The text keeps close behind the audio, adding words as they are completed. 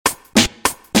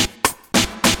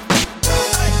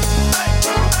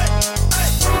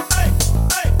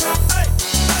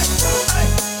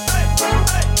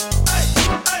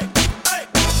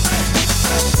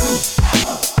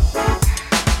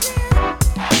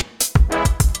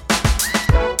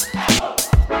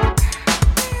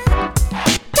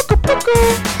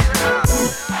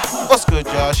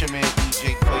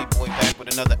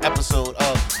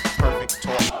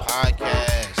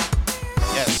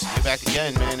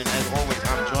and as always,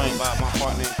 I'm joined by my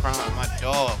partner in crime, my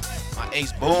dog, my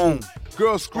ace, Boom.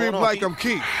 Girl, scream on, like Keith? I'm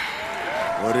Keith.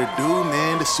 What it do,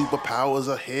 man? The superpowers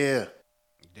are here.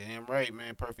 Damn right,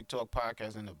 man. Perfect Talk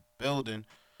Podcast in the building.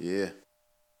 Yeah.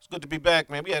 It's good to be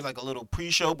back, man. We had like a little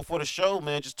pre-show before the show,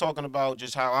 man, just talking about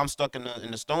just how I'm stuck in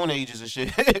the Stone Ages and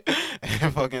shit,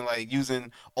 and fucking like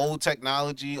using old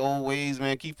technology, old ways,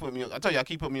 man. Keep putting me. I tell you, I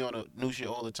keep putting me on a new shit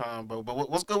all the time, bro.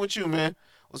 But what's good with you, man?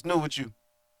 What's new with you?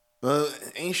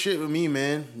 Ain't shit with me,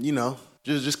 man. You know,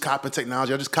 just copping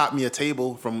technology. I just copped me a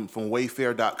table from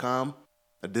Wayfair.com,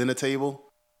 a dinner table.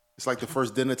 It's like the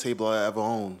first dinner table I ever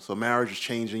owned. So marriage is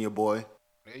changing, your boy.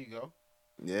 There you go.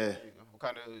 Yeah. There you go. What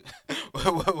kind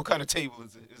of what kind of table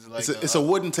is it? Is it like It's a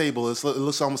wooden table. It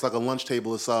looks almost like a lunch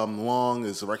table. It's long.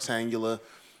 It's rectangular.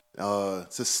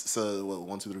 It's a what,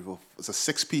 1, 2, 3, 4. It's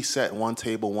a 6-piece set. 1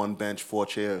 table, 1 bench, 4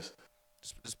 chairs.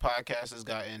 This podcast has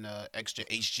gotten extra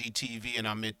HGTV in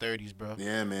our mid-30s, bro.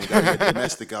 Yeah, man. Got your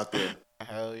domestic out there.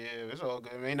 Hell yeah, it's all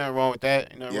good. Ain't nothing wrong with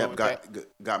that. Ain't nothing wrong with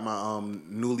that. Got my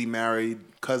newly married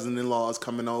cousin-in-laws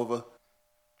coming over.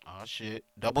 Oh shit,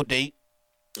 double date.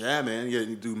 Yeah, man. Yeah,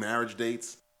 you do marriage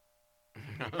dates.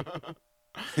 But,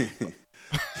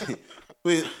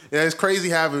 yeah, it's crazy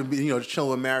having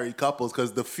chilling with married couples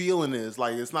because the feeling is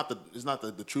like it's not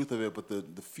the truth of it, but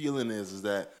the feeling is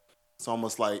that it's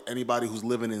almost like anybody who's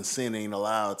living in sin ain't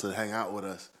allowed to hang out with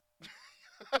us.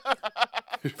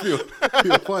 feel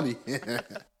funny.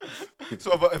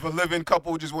 So if a living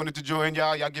couple just wanted to join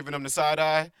y'all giving them the side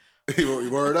eye.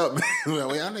 Word up, man. When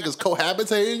y'all niggas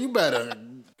cohabitating,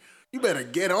 you better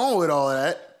get on with all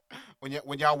that.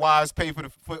 When y'all wives pay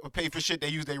for shit, they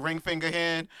use their ring finger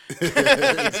hand.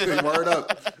 Word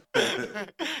up.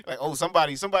 Like, oh,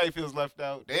 somebody feels left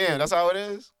out. Damn, that's how it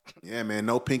is. Yeah, man.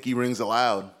 No pinky rings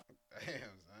allowed. Damn,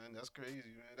 son, that's crazy,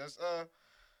 man.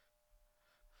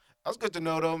 That's good to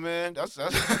know, though, man. That's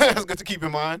that's good to keep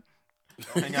in mind.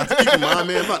 Keep in mind,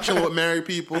 man. I'm not chilling with married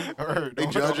people. They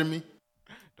judging me.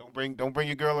 Don't bring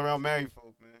your girl around married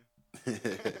folk,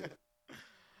 man.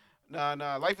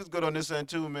 Nah. Life is good on this end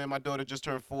too, man. My daughter just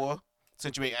turned 4.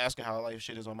 Since you ain't asking how life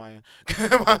shit is on my end,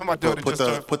 my daughter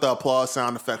put the applause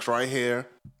sound effects right here.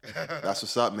 That's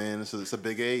what's up, man. It's a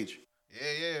big age.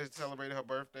 Yeah. Celebrated her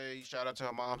birthday. Shout out to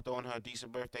her mom throwing her a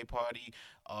decent birthday party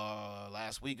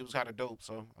last week. It was kind of dope,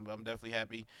 so I'm definitely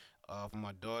happy for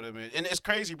my daughter, man. And it's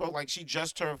crazy, bro. Like she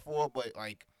just turned 4, but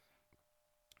like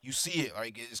you see it,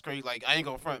 like it's crazy. Like I ain't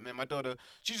gonna front, man. My daughter,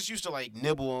 she just used to like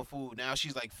nibble on food. Now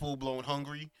she's like full blown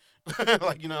hungry.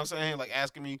 Like, you know what I'm saying? Like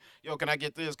asking me, yo, can I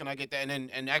get this? Can I get that?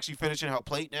 And actually finishing her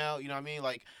plate now. You know what I mean?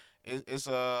 Like it's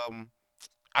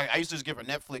I used to just give her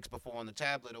Netflix before on the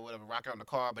tablet or whatever, rock out in the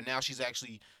car. But now she's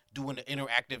actually doing the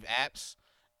interactive apps.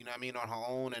 You know what I mean, on her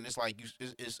own, and it's like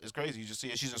it's crazy. You just see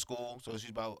her. She's in school, so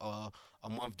she's about a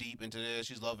month deep into this.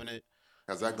 She's loving it.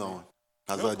 How's that going?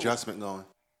 How's Real the cool. adjustment going?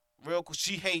 Real cool.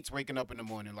 She hates waking up in the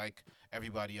morning like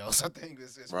everybody else. I think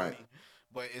it's Right. funny,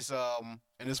 but it's and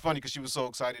it's funny because she was so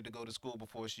excited to go to school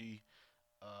before she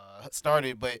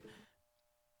started. But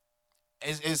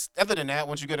it's other than that,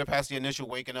 once you get her past the initial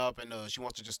waking up and she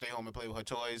wants to just stay home and play with her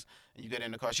toys, and you get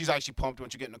in the car, she's actually pumped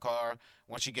once you get in the car.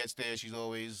 Once she gets there, she's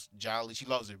always jolly. She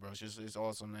loves it, bro. It's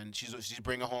awesome, and she's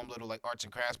bringing home little like arts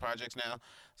and crafts projects now.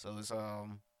 So it's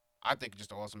I think it's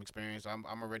just an awesome experience. I'm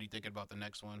already thinking about the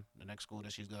next one, the next school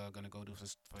that she's gonna go to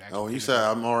for actual Oh, you said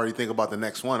I'm already thinking about the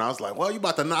next one. I was like, well, you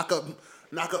about to knock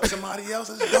up somebody else?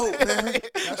 That's dope, man.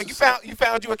 Like you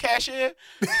found you a cashier.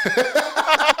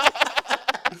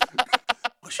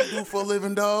 What she do for a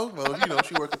living, dog? Well,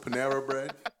 she work at Panera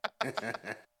Bread.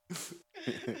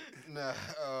 No,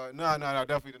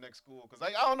 definitely the next school. Cause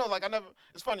like I don't know, like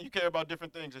it's funny you care about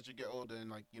different things as you get older, and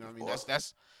like you know what I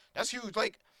mean. That's huge.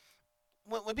 Like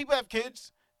when people have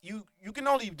kids, you can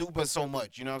only do but so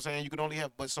much. You know what I'm saying? You can only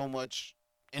have but so much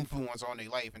influence on their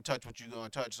life and touch what you're gonna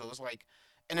touch. So it's like,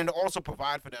 and then to also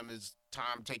provide for them is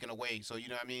time taken away. So you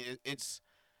know what I mean?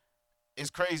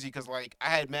 It's crazy because like I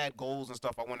had mad goals and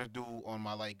stuff I wanted to do on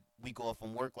my like week off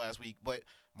from work last week, but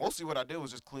mostly what I did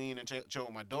was just clean and chill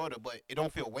with my daughter. But it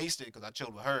don't feel wasted because I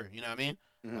chilled with her. You know what I mean?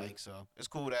 Mm-hmm. Like so, it's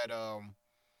cool that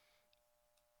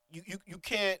you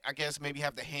can't, I guess, maybe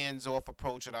have the hands-off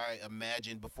approach that I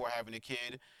imagined before having a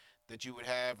kid that you would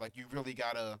have. Like, you really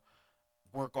got to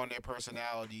work on their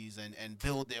personalities and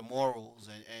build their morals.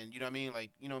 And you know what I mean?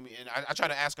 Like, you know what I mean? And I try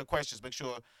to ask her questions, make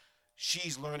sure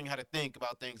she's learning how to think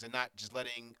about things and not just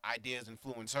letting ideas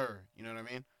influence her. You know what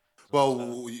I mean?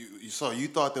 So you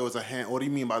thought there was a hand. What do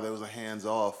you mean by there was a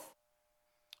hands-off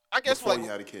I guess before like you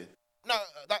had a kid? no,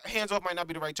 that hands off might not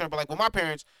be the right term, but like with my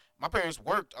parents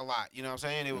worked a lot. You know what I'm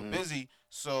saying? They were busy,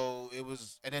 so it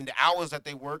was, and then the hours that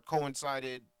they worked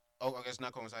coincided I guess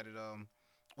not coincided.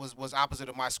 Was opposite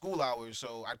of my school hours.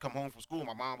 So I'd come home from school.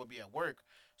 My mom would be at work.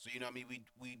 So you know what I mean.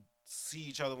 We see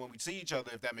each other when we see each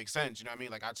other, if that makes sense. You know what I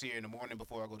mean. Like I'd see her in the morning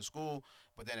before I go to school,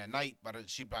 but then at night, by the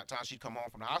time she'd come home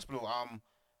from the hospital, I'm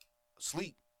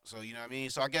asleep. So you know what I mean.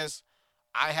 So I guess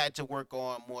I had to work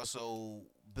on more so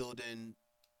building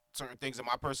certain things in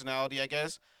my personality. I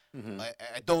guess Hmm.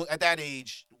 at that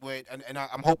age,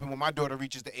 I'm hoping when my daughter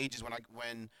reaches the ages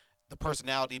when the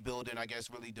personality building, I guess,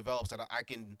 really develops, that I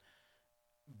can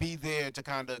be there to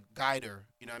kind of guide her.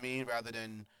 You know what I mean, rather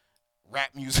than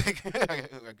rap music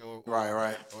like, Right,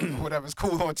 right. or whatever's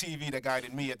cool on TV that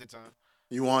guided me at the time.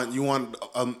 You want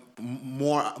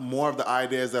more of the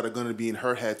ideas that are going to be in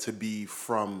her head to be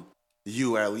from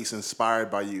you, or at least inspired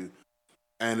by you.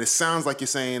 And it sounds like you're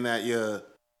saying that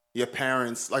your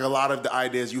parents, like a lot of the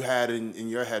ideas you had in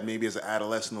your head, maybe as an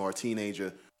adolescent or a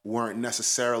teenager, weren't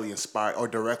necessarily inspired or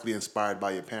directly inspired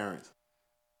by your parents.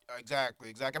 Exactly,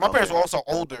 exactly. My parents Okay. were also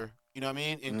older. You know what I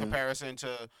mean, in Mm-hmm. comparison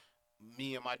to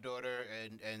me and my daughter,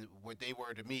 and what they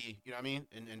were to me. You know what I mean,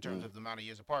 in terms of the amount of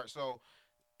years apart. So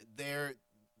they're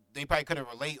they probably couldn't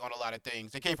relate on a lot of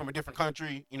things. They came from a different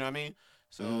country, you know what I mean?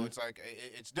 So Mm-hmm. it's like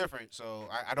it's different. So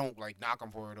I don't like knock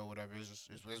them for it or whatever. It's just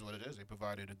it is what it is. They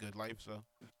provided a good life. So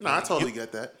No, I totally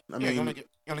get that. I yeah, mean, you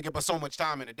only get but so much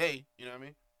time in a day. You know what I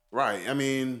mean? right. I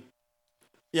mean,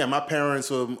 yeah, my parents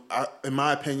were, in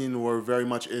my opinion, were very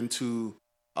much into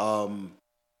um,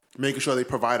 making sure they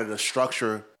provided a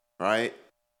structure, right?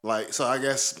 Like, so I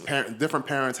guess different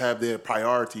parents have their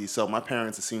priorities. So my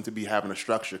parents seem to be having a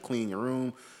structure: clean your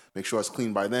room, make sure it's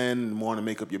clean by then. In the morning,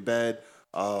 make up your bed.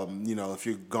 If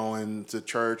you're going to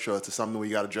church or to something where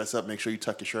you got to dress up, make sure you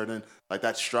tuck your shirt in. Like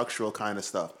that structural kind of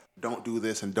stuff. Don't do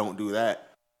this and don't do that.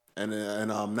 And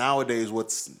nowadays,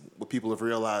 what people have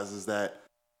realized is that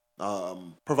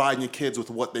providing your kids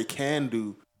with what they can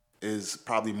do is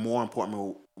probably more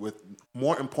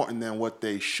important than what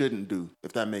they shouldn't do,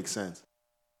 if that makes sense.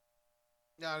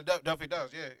 Yeah, it definitely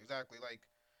does. Yeah, exactly. Like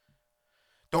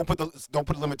don't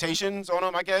put limitations on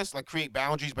them. I guess like create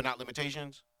boundaries but not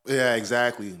limitations. Yeah,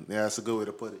 exactly. Yeah, that's a good way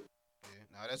to put it.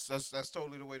 Yeah, no, that's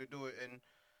totally the way to do it. And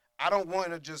I don't want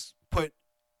to just put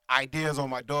ideas on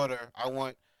my daughter. I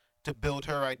want to build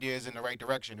her ideas in the right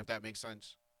direction, if that makes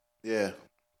sense. Yeah, Yeah,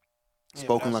 but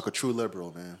spoken like a true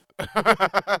liberal, man.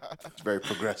 that's It's very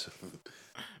progressive.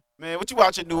 man. What you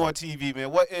watching new on TV,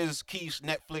 man? What is Keith's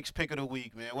Netflix pick of the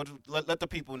week, man? Let the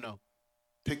people know.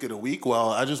 Pick of the week.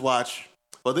 Well, I just watch.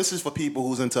 Well, this is for people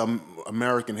who's into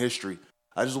American history.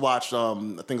 I just watched. I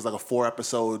think it's like a 4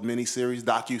 episode miniseries,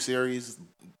 docu series.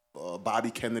 Bobby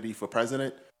Kennedy for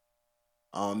president.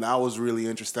 That was really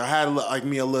interesting. I had like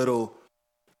me a little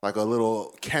like a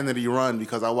little Kennedy run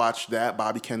because I watched that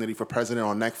Bobby Kennedy for president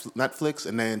on Netflix,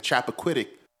 and then Chappaquiddick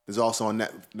is also on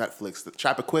Netflix. The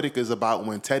Chappaquiddick is about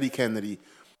when Teddy Kennedy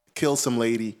killed some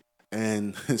lady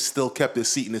and still kept his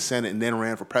seat in the Senate and then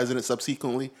ran for president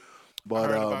subsequently. I But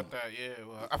heard about that. Yeah,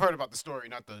 well, I've heard about the story,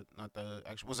 not the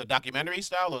actual. Was it a documentary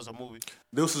style or was it a movie?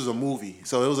 this was a movie,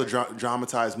 so it was a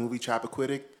dramatized movie,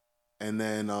 Chappaquiddick, and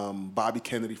then Bobby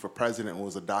Kennedy for president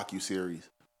was a docu series.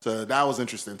 So that was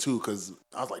interesting too, because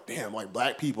I was like, damn, like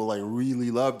black people like really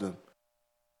loved him.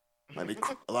 Like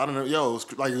a lot of them, yo, it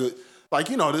was like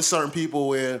there's certain people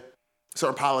where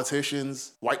certain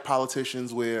politicians, white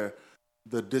politicians, where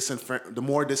the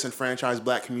more disenfranchised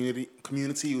black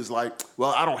community was like,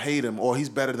 well, I don't hate him or he's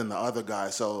better than the other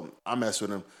guy, so I mess with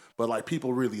him. But like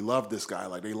people really loved this guy.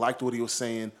 Like they liked what he was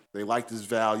saying. They liked his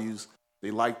values.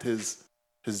 They liked his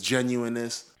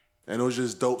genuineness. And it was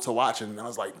just dope to watch. And I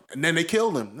was like, and then they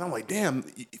killed him. And I'm like, damn,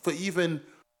 for even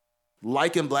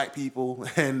liking black people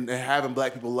and having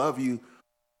black people love you,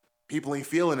 people ain't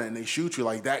feeling it and they shoot you.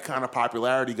 Like that kind of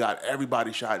popularity got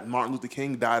everybody shot. Martin Luther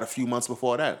King died a few months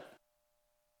before that.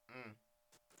 Mm.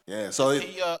 Yeah, so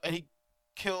He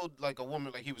killed like a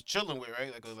woman like he was chilling with,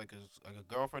 right? Like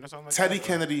a girlfriend or something like Teddy that.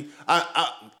 Kennedy,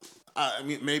 I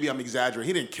mean, maybe I'm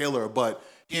exaggerating. He didn't kill her, but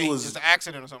Yeah, he was. just an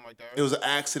accident or something like that. It Right? was an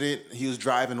accident. He was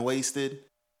driving wasted.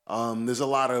 There's a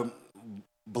lot of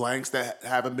blanks that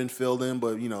haven't been filled in,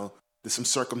 but there's some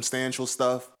circumstantial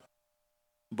stuff.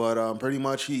 But pretty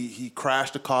much, he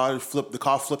crashed the car. The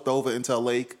car flipped over into a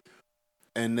lake,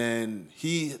 and then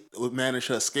he would manage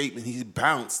to escape, and he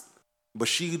bounced, but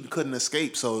she couldn't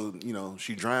escape, so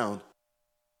she drowned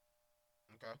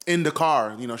Okay. in the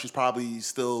car. She's probably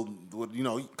still,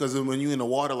 because when you're in the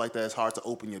water like that, it's hard to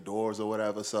open your doors or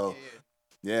whatever. So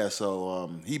Yeah. yeah,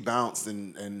 so he bounced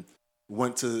and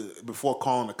went to, before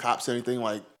calling the cops or anything,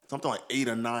 like something like 8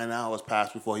 or 9 hours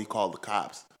passed before he called the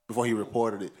cops, before he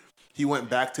reported it. He went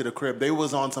back to the crib. They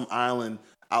was on some island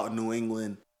out in New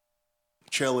England,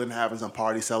 chilling, having some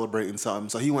party, celebrating something.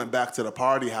 So he went back to the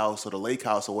party house or the lake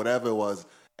house or whatever it was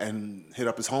and hit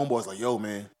up his homeboys like, yo,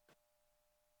 man,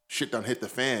 shit done hit the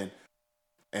fan.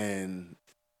 And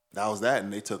that was that.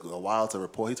 And they took a while to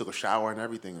report. He took a shower and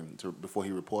everything before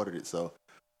he reported it. So,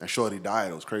 and Shorty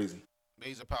died. It was crazy. He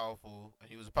was a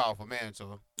powerful man,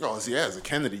 so. Oh, yeah, it's a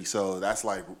Kennedy. So that's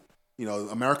like,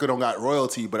 America don't got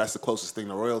royalty, but that's the closest thing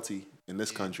to royalty in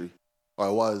this country. Or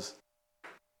it was.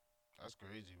 That's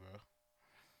crazy, bro.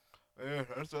 Yeah,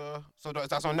 so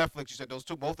that's on Netflix. You said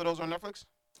both of those are on Netflix?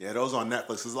 Yeah, those on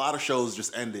Netflix. There's a lot of shows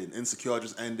just ended. Insecure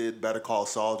just ended. Better Call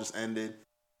Saul just ended.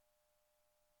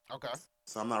 Okay.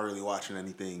 So I'm not really watching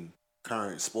anything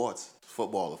current sports.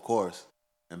 Football, of course,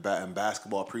 and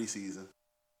basketball preseason.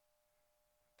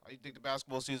 How you think the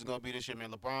basketball season gonna be this year,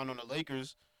 man? LeBron on the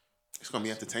Lakers. It's gonna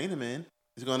be entertaining, man.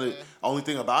 It's gonna. Yeah. Only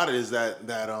thing about it is that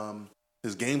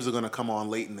his games are gonna come on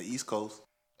late in the East Coast.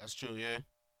 That's true, yeah.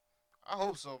 I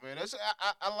hope so, man.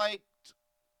 I liked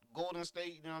Golden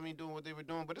State, you know what I mean, doing what they were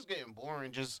doing, but it's getting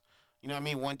boring. Just, you know what I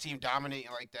mean, one team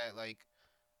dominating like that. Like,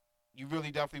 you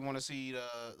really definitely want to see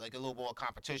a little more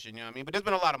competition, you know what I mean? But there's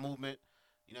been a lot of movement.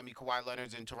 You know what I mean? Kawhi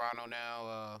Leonard's in Toronto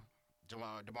now.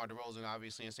 DeMar DeRozan,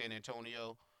 obviously, in San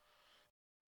Antonio.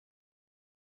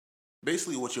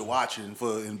 Basically, what you're watching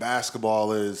in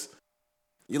basketball is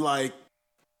you're like,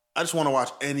 I just want to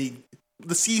watch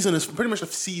the season is pretty much the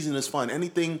season is fun.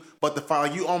 Anything but the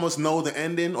final, you almost know the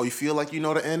ending or you feel like you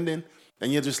know the ending.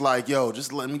 And you're just like, yo,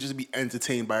 just let me just be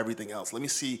entertained by everything else. Let me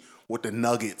see what the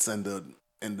Nuggets and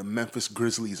the Memphis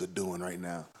Grizzlies are doing right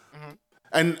now.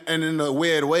 Mm-hmm. And in a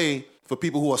weird way, for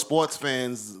people who are sports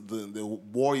fans, the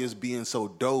Warriors being so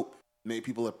dope made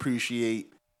people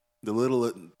appreciate the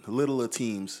littler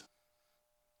teams.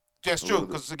 That's true,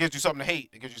 because it gives you something to hate.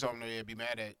 It gives you something to be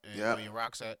mad at and throw your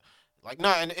rocks at. Like,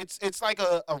 and it's like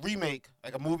a remake,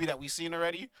 like a movie that we've seen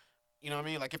already. You know what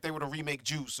I mean? Like, if they were to remake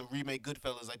Juice or remake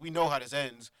Goodfellas, like, we know how this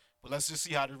ends, but let's just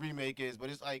see how the remake is. But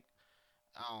it's like,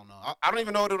 I don't know. I don't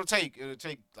even know what it'll take. It'll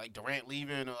take, like, Durant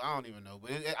leaving, or I don't even know.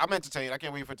 But I'm entertained. I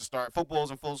can't wait for it to start.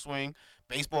 Football's in full swing.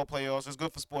 Baseball playoffs. It's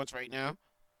good for sports right now.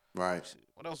 Right.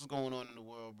 What else is going on in the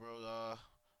world, bro?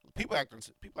 People acting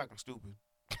stupid.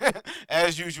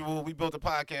 As usual, we built a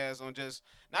podcast on just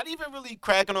not even really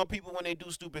cracking on people when they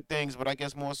do stupid things, but I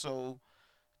guess more so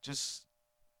just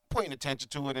pointing attention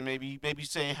to it and maybe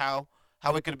saying how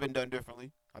it could have been done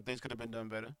differently, how things could have been done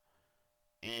better.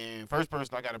 And first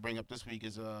person I got to bring up this week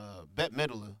is Bette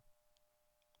Midler.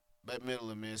 Bette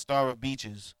Midler, man, star of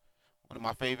Beaches, one of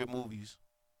my favorite movies.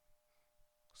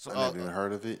 So, I never even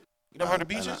heard of it. You never heard of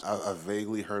Beaches? I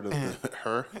vaguely heard of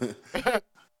her.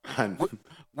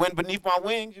 When Beneath My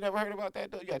Wings, you never heard about that,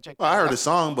 though? You gotta check that out. I heard the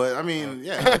song, but I mean,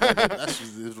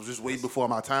 it was just way before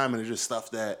my time, and it's just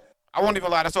stuff that I won't even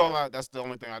lie. That's the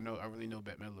only thing I know. I really know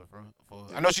Bette Midler for.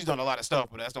 I know she's done a lot of stuff,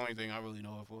 but that's the only thing I really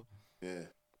know her for. Yeah.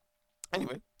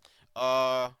 Anyway,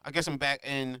 I guess I'm back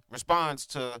in response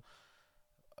to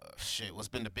what's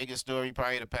been the biggest story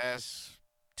probably the past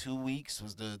 2 weeks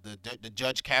was the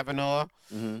Judge Kavanaugh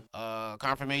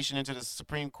confirmation into the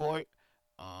Supreme Court.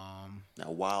 That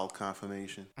wild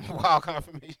confirmation. Wild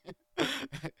confirmation.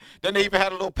 Then they even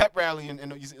had a little pep rally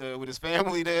with his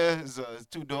family there, his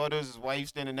 2 daughters, his wife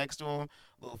standing next to him,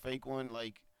 a little fake one,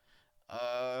 like,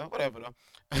 whatever though.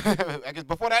 I guess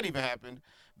before that even happened,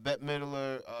 Bette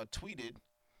Midler tweeted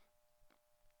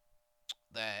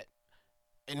that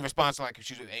in response to, like,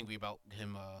 she was angry about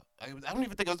him. I don't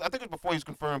even think it was. I think it was before he was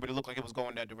confirmed, but it looked like it was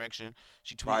going that direction.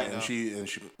 She tweeted, right, and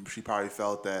she probably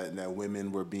felt that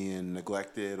women were being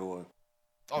neglected or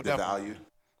devalued.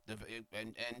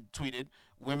 And tweeted,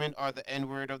 "Women are the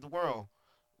N-word of the world.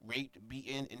 Raped,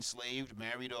 beaten, enslaved,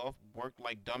 married off, worked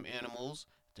like dumb animals,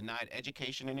 denied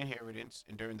education and inheritance,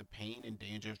 enduring the pain and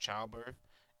danger of childbirth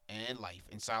and life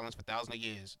in silence for thousands of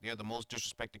years. They are the most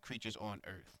disrespected creatures on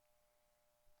earth."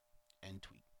 End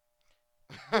tweet.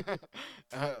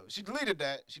 She deleted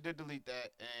that. She did delete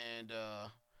that, and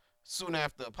soon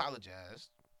after apologized,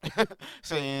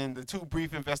 saying the too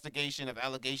brief investigation of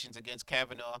allegations against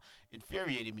Kavanaugh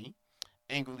infuriated me.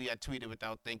 Angrily, I tweeted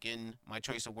without thinking. My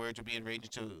choice of words were being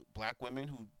ranged to black women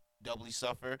who doubly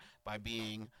suffer by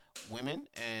being women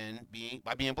and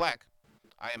by being black.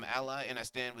 I am an ally and I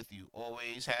stand with you.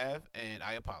 Always have, and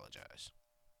I apologize.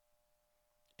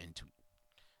 End tweet.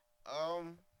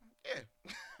 Yeah.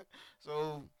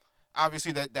 So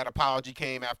obviously that apology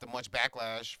came after much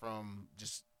backlash from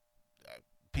just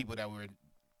people that were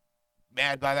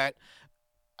mad by that.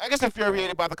 I guess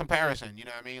infuriated by the comparison. You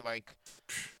know what I mean? Like,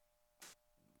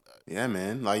 yeah,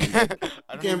 man. Like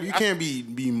you can't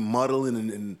be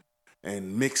muddling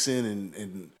and mixing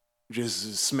and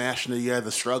just smashing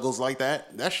together struggles like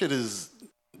that. That shit is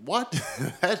what?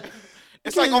 That,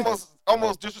 It's like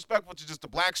almost disrespectful to just the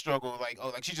black struggle. Like, oh,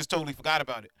 like she just totally forgot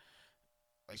about it.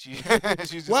 Like she's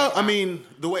just well, like, I mean,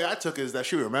 the way I took it is that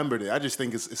she remembered it. I just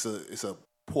think it's a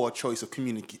poor choice of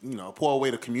a poor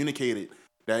way to communicate it.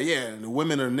 That yeah, the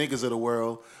women are niggas of the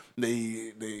world.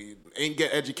 They ain't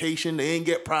get education, they ain't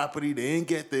get property, they ain't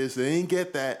get this, they ain't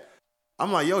get that.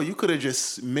 I'm like, yo, you could have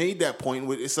just made that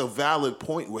point. It's a valid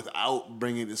point without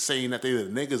saying that they're the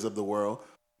niggas of the world.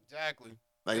 exactly.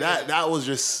 Like that was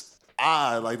just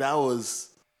odd. Like that was.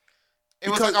 It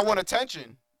was like I want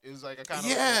attention. It was like a kind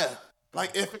of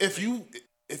Like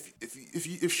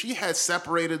if she had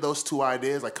separated those two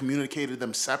ideas, like communicated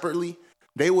them separately,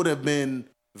 they would have been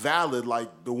valid.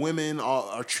 Like the women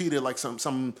are treated like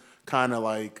some kind of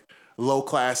like low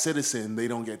class citizen. They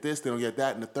don't get this, they don't get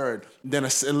that, and the third. Then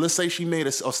let's say she made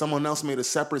or someone else made a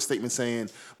separate statement saying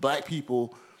black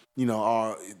people,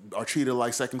 are treated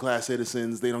like second class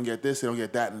citizens. They don't get this, they don't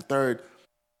get that, and the third.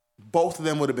 Both of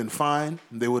them would have been fine.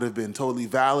 They would have been totally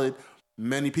valid.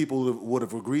 Many people would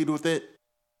have agreed with it.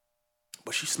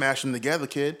 But she smashed them together,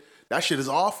 kid. That shit is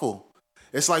awful.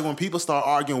 It's like when people start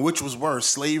arguing which was worse,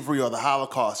 slavery or the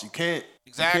Holocaust. You can't.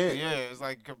 Exactly, yeah. It's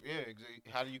like,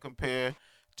 how do you compare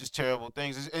just terrible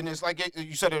things? And it's like,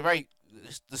 you said it right,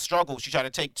 it's the struggle. She tried to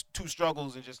take two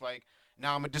struggles and just like,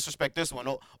 now I'm going to disrespect this one.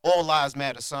 All lives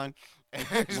matter, son.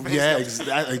 Yeah,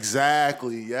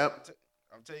 exactly. Yep.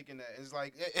 I'm taking that. It's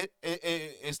like,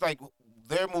 it's like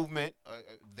their movement,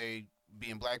 they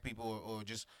being black people or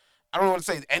just, I don't want to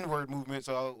say the N-word movement,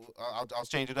 so I'll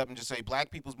change it up and just say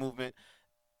black people's movement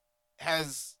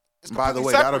has. By the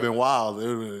way, that would have been wild.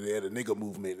 They had a nigga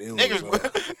movement.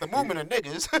 Niggas, the movement of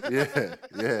niggas.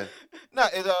 Yeah. No,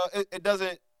 it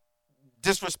doesn't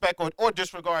disrespect or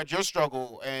disregard your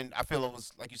struggle, and I feel it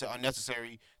was, like you said,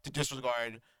 unnecessary to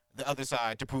disregard the other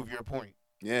side to prove your point.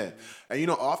 Yeah, and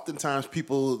oftentimes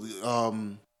people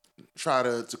try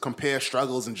to compare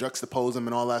struggles and juxtapose them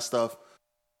and all that stuff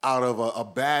out of a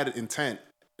bad intent,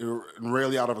 and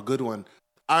rarely out of a good one.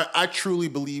 I truly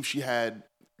believe she had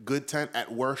good intent.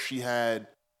 At worst, I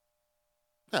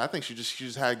think she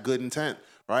just had good intent,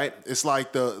 right? It's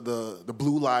like the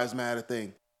Blue Lives Matter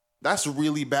thing. That's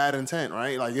really bad intent,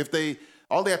 right? Like if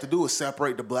all they have to do is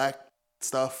separate the black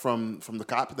stuff from the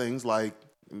cop things, like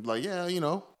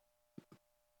yeah,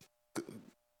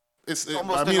 It's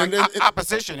almost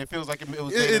opposition. It feels like it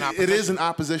was it is an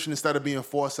opposition instead of being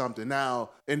for something.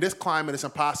 Now, in this climate, it's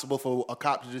impossible for a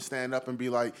cop to just stand up and be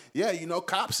like, yeah,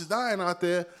 cops is dying out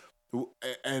there,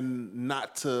 and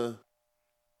not to.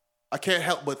 I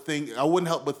wouldn't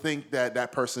help but think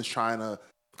that person's trying to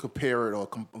compare it or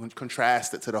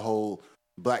contrast it to the whole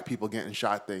black people getting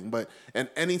shot thing. But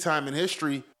any time in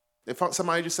history, if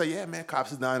somebody just say, yeah, man,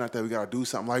 cops is dying out there, we got to do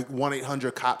something. Like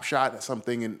 1-800-COP shot, that's a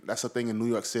thing in New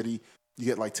York City. You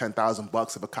get like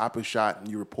 $10,000 if a cop is shot and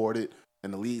you report it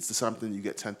and it leads to something, you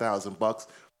get $10,000.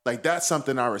 Like that's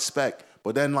something I respect.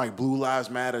 But then like Blue Lives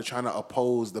Matter trying to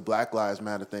oppose the Black Lives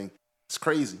Matter thing, it's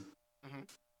crazy. Mm-hmm.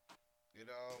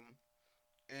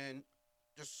 And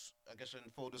just, I guess in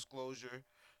full disclosure,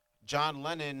 John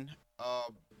Lennon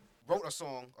wrote a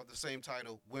song of the same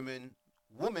title, Woman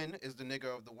is the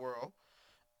Nigger of the World,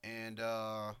 and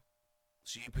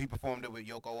he performed it with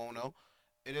Yoko Ono.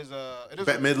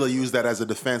 Bette Midler used that as a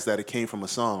defense that it came from a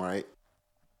song, right?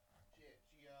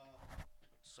 Yeah,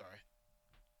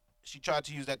 she tried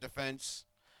to use that defense.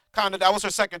 Kind of, that was her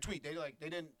second tweet. They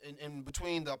didn't in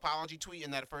between the apology tweet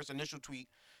and that first initial tweet,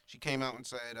 she came out and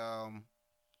said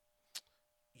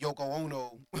Yoko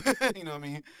Ono, you know what I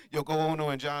mean? Yoko Ono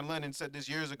and John Lennon said this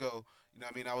years ago. You know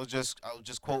what I mean? I was just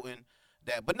quoting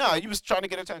that. But no, he was trying to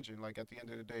get attention. Like at the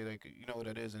end of the day, like you know what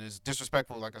it is, and it's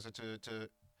disrespectful, like I said, to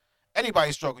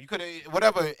anybody's struggle. You could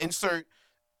insert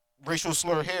racial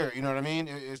slur here. You know what I mean?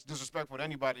 It's disrespectful to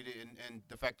anybody, and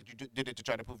the fact that you did it to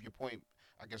try to prove your point,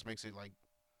 I guess, makes it like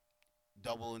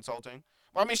double insulting.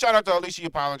 Well, I mean, shout out to Alicia. She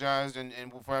apologized, and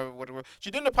for whatever.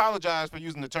 She didn't apologize for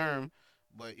using the term,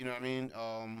 but you know what I mean.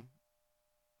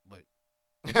 But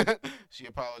she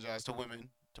apologized to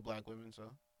black women. So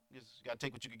you gotta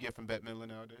take what you can get from Bette Midler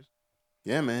nowadays.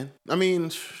 Yeah, man. I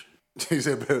mean, he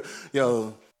said,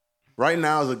 yo, right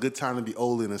now is a good time to be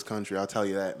old in this country. I'll tell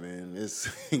you that, man. It's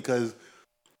because,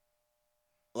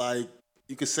 like,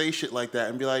 you could say shit like that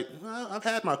and be like, well, I've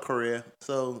had my career,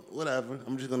 so whatever.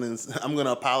 I'm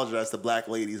gonna apologize to black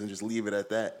ladies and just leave it at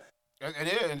that. And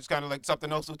it's kind of like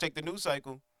something else will take the news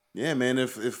cycle. Yeah, man.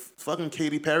 If fucking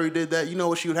Katy Perry did that, you know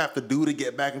what she would have to do to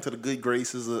get back into the good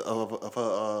graces of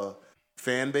her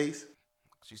fan base?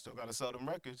 She still got to sell them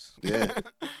records. Yeah.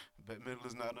 Bette Midler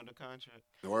is not under contract.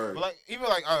 Word. But like even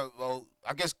like well,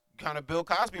 I guess kind of Bill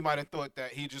Cosby might have thought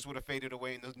that he just would have faded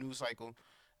away in the news cycle,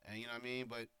 and you know what I mean.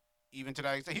 But even to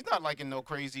that extent, he's not like in no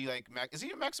crazy like is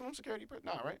he a maximum security prison?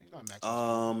 Nah, right? He's not a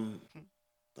maximum.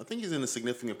 I think he's in a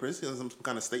significant prison, some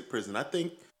kind of state prison. I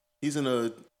think he's in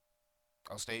a.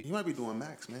 State. He might be doing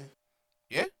max, man.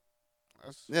 Yeah.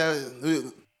 Yeah,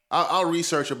 I'll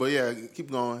research it, but yeah,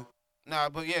 keep going. Nah,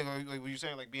 but yeah, like what you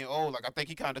saying, like being old, like I think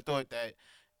he kind of thought that,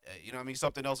 you know what I mean,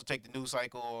 something else would take the news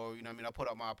cycle, or you know what I mean, I put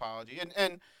up my apology,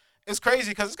 and it's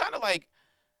crazy because it's kind of like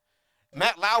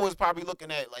Matt Lauer's probably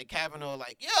looking at like Kavanaugh,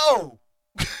 like yo,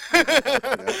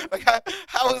 like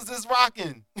how is this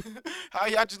rocking? How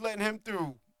y'all just letting him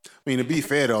through? I mean, to be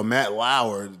fair though, Matt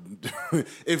Lauer,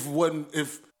 if what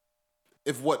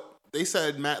they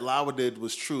said Matt Lauer did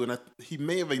was true, and he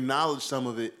may have acknowledged some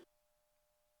of it.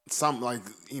 Some like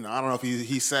I don't know if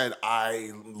he said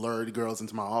I lured girls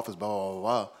into my office, blah blah blah,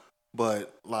 blah.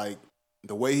 But like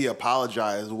the way he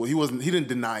apologized, well, he didn't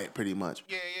deny it pretty much.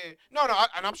 Yeah. No,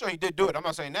 and I'm sure he did do it. I'm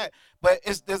not saying that, but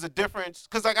there's a difference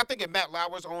because like I think in Matt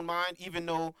Lauer's own mind, even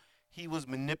though he was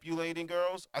manipulating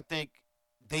girls, I think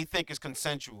they think it's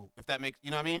consensual. If that makes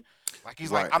you know what I mean? Like he's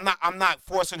Right. like I'm not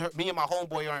forcing her. Me and my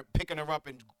homeboy aren't picking her up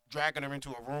and dragging her into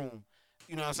a room.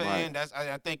 You know what I'm saying? Right. That's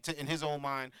I think in his own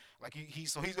mind, like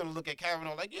he's gonna look at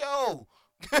Kavanaugh like, yo,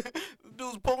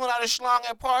 dude's pulling out his schlong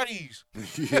at parties.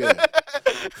 Yeah.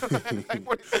 Like,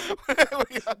 what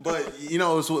But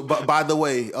but by the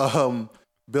way,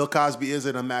 Bill Cosby is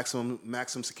in a maximum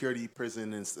security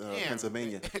prison in Damn,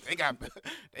 Pennsylvania. They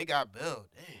got Bill.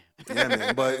 Damn. Yeah,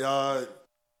 man. But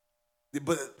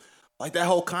like that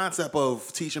whole concept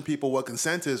of teaching people what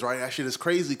consent is, right? That shit is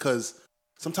crazy because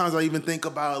sometimes I even think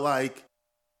about like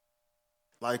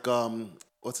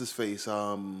what's his face?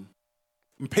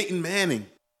 Peyton Manning.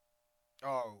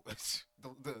 Oh, it's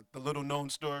the little known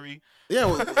story. Yeah,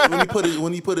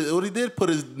 when he did put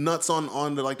his nuts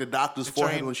on the doctor's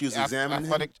forehead when she was examining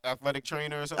him. Athletic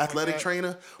trainer or something. Athletic like that.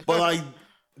 trainer. But like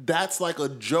that's like a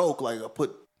joke. Like I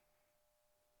put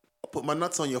my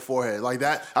nuts on your forehead. Like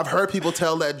that. I've heard people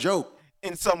tell that joke.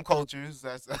 In some cultures,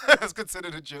 that's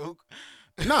considered a joke.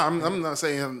 No, I'm not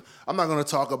saying I'm not going to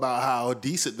talk about how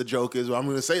decent the joke is. But I'm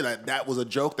going to say that was a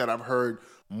joke that I've heard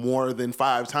more than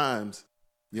 5 times.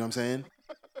 You know what I'm saying?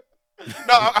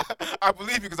 No, I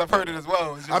believe you because I've heard it as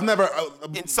well. It's just, I've never.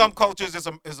 in some cultures, it's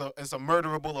a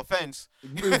murderable offense.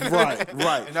 Right.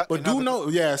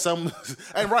 But some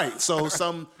and right. So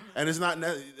some, and it's not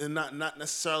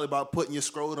necessarily about putting your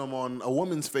scrotum on a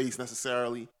woman's face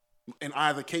necessarily. In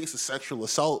either case, it's sexual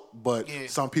assault. But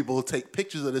some people take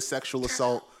pictures of the sexual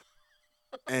assault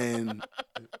and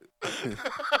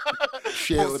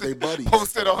share it with their buddies.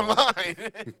 Post it online.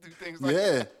 Do things like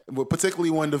that. But particularly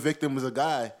when the victim is a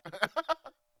guy.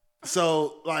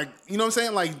 So, like, you know what I'm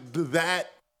saying? Like,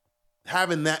 that,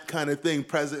 having that kind of thing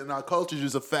present in our culture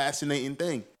is a fascinating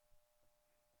thing.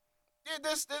 Yeah,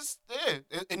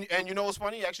 and you know what's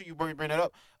funny? Actually, you bring that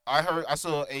up. I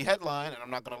saw a headline, and I'm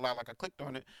not gonna lie, like I clicked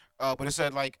on it, but it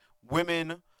said like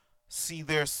women see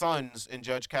their sons in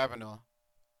Judge Kavanaugh.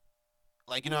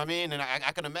 Like, you know what I mean? And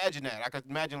I can imagine that. I could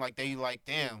imagine like they like,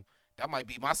 damn, that might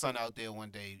be my son out there one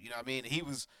day. You know what I mean? He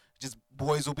was just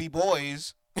boys will be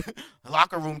boys,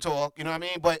 locker room talk. You know what I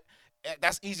mean? But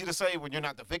that's easy to say when you're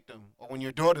not the victim or when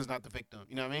your daughter's not the victim.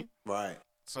 You know what I mean? Right.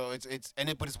 So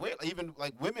but it's weird. Even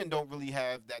like women don't really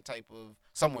have that type of.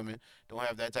 Some women don't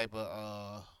have that type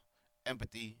of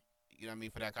empathy. You know what I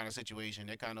mean, for that kind of situation.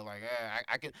 They're kind of like,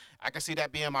 I can see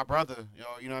that being my brother.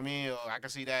 You know what I mean? Or I can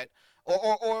see that,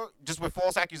 or just with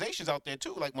false accusations out there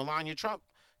too. Like Melania Trump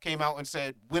came out and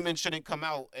said women shouldn't come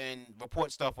out and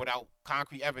report stuff without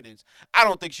concrete evidence. I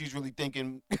don't think she's really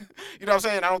thinking. You know what I'm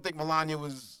saying? I don't think Melania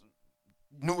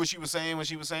knew what she was saying when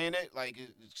she was saying it. Like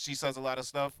she says a lot of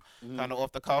stuff kind of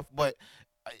off the cuff, but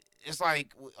it's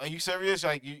like, are you serious?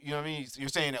 Like you know what I mean? You're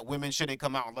saying that women shouldn't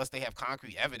come out unless they have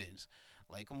concrete evidence.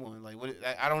 Like, come on, like what?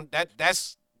 I don't.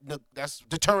 That's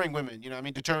deterring women. You know what I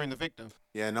mean? Deterring the victim.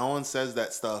 Yeah, no one says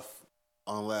that stuff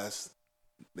unless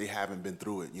they haven't been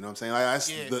through it. You know what I'm saying? Like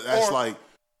that's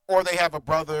or they have a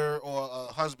brother or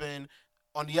a husband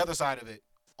on the other side of it.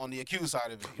 On the accused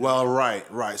side of it. Well,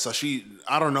 right. So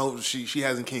I don't know, she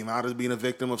hasn't came out as being a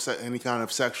victim of any kind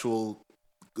of sexual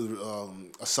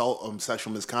assault,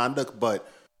 sexual misconduct, but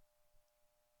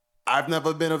I've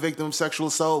never been a victim of sexual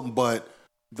assault, but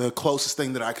the closest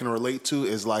thing that I can relate to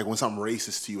is like when something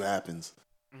racist to you happens,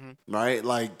 right?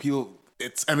 Like people,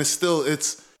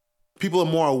 people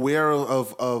are more aware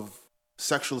of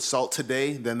sexual assault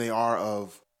today than they are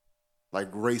of like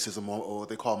racism or what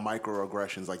they call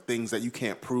microaggressions, like things that you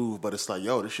can't prove, but it's like,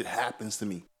 yo, this shit happens to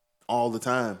me all the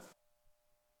time.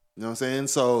 You know what I'm saying?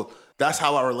 So that's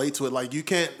how I relate to it. Like you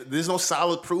can't. There's no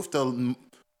solid proof to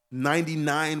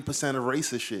 99% of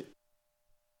racist shit.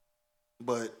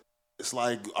 But it's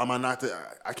like, am I not?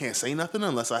 I can't say nothing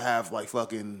unless I have like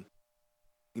fucking,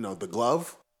 the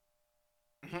glove.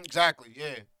 Exactly.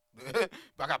 Yeah.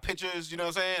 I got pictures. You know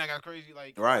what I'm saying? I got crazy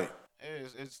like. Right.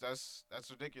 It's that's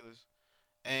ridiculous.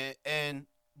 And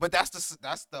but that's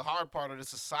the hard part of the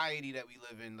society that we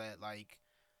live in. That like,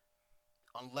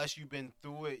 unless you've been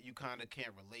through it, you kind of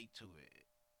can't relate to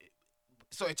it.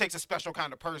 So it takes a special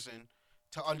kind of person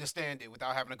to understand it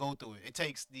without having to go through it. It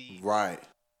takes the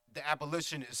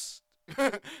abolitionists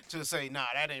to say, nah,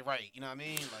 that ain't right. You know what I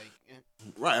mean? Like,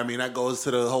 right. I mean, that goes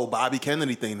to the whole Bobby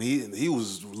Kennedy thing. He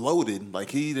was loaded. Like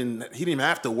he didn't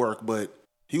have to work, but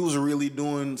he was really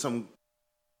doing some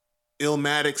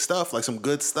illmatic stuff, like some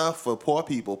good stuff for poor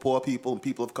people, and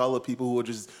people of color, people who are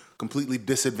just completely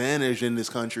disadvantaged in this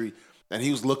country. And he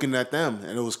was looking at them,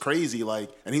 and it was crazy. Like,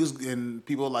 and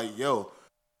people were like, "Yo,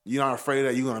 you're not afraid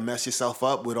that you're gonna mess yourself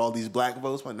up with all these black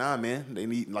votes?" But nah, man, they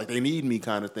need me,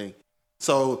 kind of thing.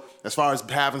 So as far as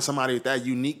having somebody with that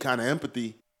unique kind of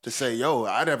empathy to say, "Yo,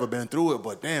 I'd never been through it,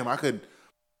 but damn,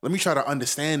 let me try to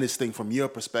understand this thing from your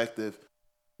perspective."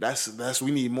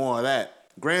 We need more of that.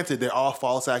 Granted, they're all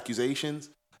false accusations,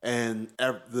 and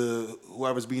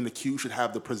whoever's being accused should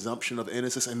have the presumption of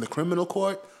innocence in the criminal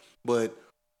court, but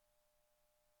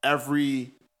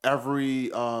every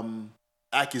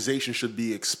accusation should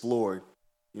be explored.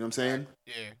 You know what I'm saying?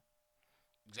 Yeah,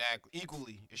 exactly.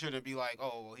 Equally, it shouldn't be like,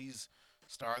 oh, well, he's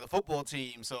star of the football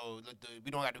team, so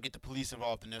we don't have to get the police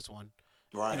involved in this one.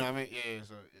 Right. You know what I mean? Yeah.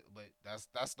 So, but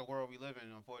that's the world we live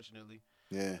in, unfortunately.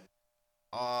 Yeah.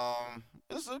 We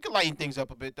can lighten things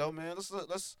up a bit though, man.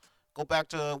 Let's go back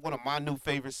to one of my new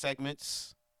favorite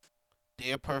segments,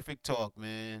 Dear Perfect Talk,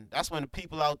 man. That's when the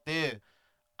people out there,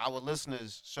 our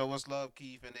listeners, show us love,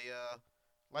 Keith, and they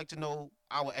like to know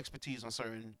our expertise on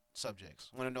certain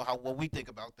subjects. Want to know what we think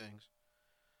about things.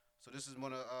 So this is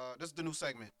the new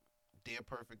segment, Dear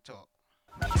Perfect Talk.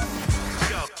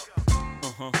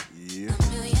 Yeah.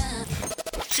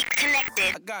 Keep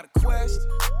connected. I got a question.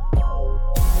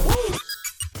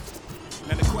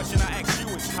 Now the question I ask you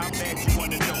is how bad you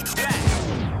want to know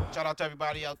that. Shout out to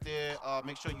everybody out there.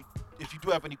 Make sure if you do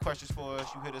have any questions for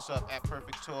us, you hit us up at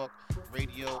Perfect Talk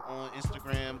Radio on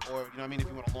Instagram, or you know what I mean, if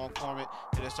you want a long form it,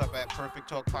 hit us up at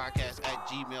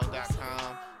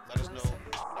perfecttalkpodcast@gmail.com. Let us know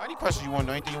any questions you want to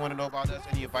know, anything you want to know about us,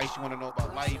 any advice you want to know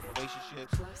about life,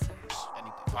 relationships,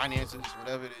 anything, finances,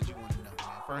 whatever it is you want to know,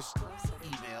 man. First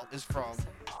email is from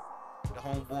the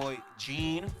homeboy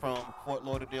Gene from Fort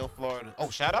Lauderdale, Florida. Oh,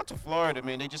 shout out to Florida,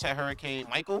 man. They just had Hurricane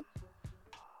Michael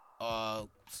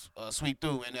sweep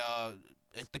through, and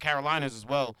the Carolinas as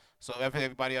well. So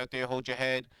everybody out there, hold your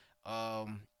head. You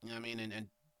know what I mean, and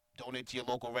donate to your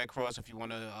local Red Cross if you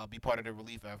want to be part of the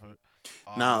relief effort.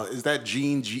 Now, is that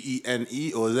Gene,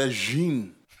 Gene, or is that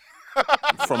Gene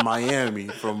from Miami,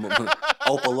 from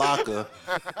Opalaka?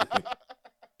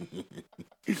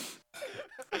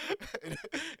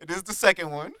 It is the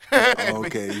second one.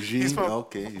 Okay, Gene.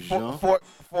 Okay, Jean. Fort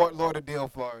Lauderdale,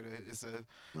 Florida. It's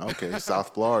okay,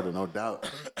 South Florida, no doubt.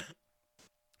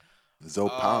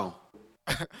 Zopal.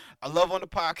 I love on the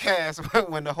podcast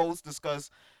when the hosts discuss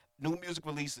new music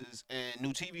releases and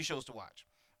new TV shows to watch.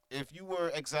 If you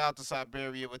were exiled to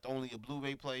Siberia with only a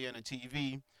Blu-ray player and a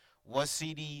TV, what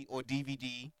CD or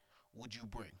DVD would you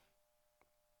bring?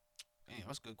 Damn,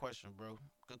 that's a good question, bro.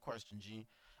 Good question, G.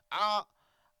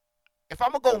 If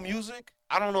I'm going to go music,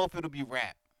 I don't know if it'll be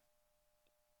rap.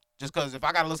 Just because if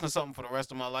I got to listen to something for the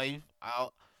rest of my life, I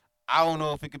don't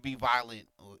know if it could be violent,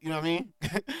 or, you know what I mean?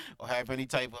 Or have any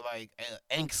type of, like,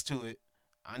 angst to it.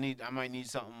 I might need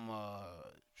something,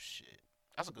 shit.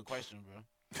 That's a good question, bro.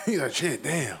 He's like, shit,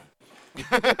 damn.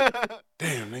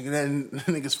 Damn, nigga, that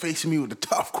nigga's facing me with a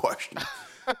tough question.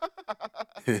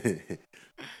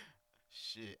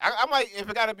 Shit. I might, if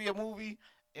it got to be a movie,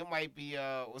 it might be,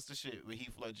 what's the shit with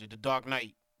Heath Ledger? The Dark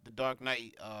Knight. The Dark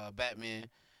Knight, Batman,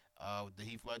 the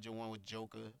Heath Ledger one with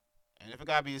Joker. And if it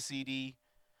got to be a CD,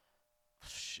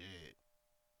 shit.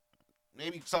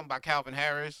 Maybe something by Calvin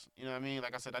Harris. You know what I mean?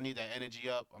 Like I said, I need that energy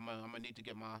up. I'm gonna need to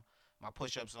get my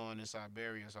push-ups on in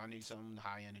Siberia, so I need something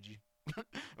high energy. What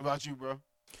about you, bro?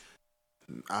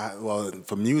 Well,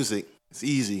 for music, it's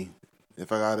easy.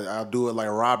 If I got it, I'll do it like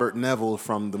Robert Neville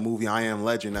from the movie I Am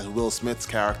Legend. That's Will Smith's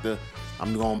character.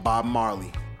 I'm going Bob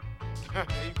Marley. There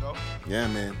you go. Yeah,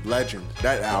 man, Legend.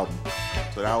 That album.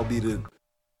 So that'd be the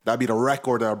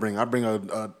record that I bring. I bring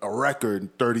a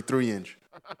record 33-inch.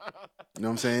 You know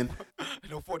what I'm saying?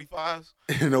 No 45s?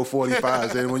 No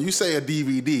 45s. And when you say a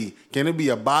DVD, can it be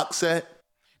a box set?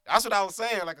 That's what I was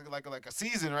saying. Like a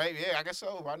season, right? Yeah, I guess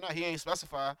so. Why not? He ain't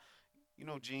specify. You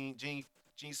know, Gene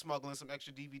smuggling some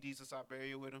extra DVDs to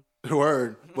Siberia with him.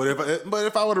 Word. But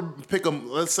if I were to pick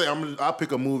let's say I'll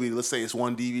pick a movie. Let's say it's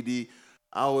one DVD.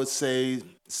 I would say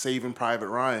Saving Private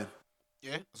Ryan.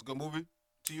 Yeah, it's a good movie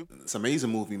to you. It's an amazing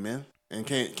movie, man, and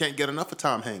can't get enough of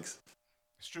Tom Hanks.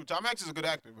 It's true. Tom Hanks is a good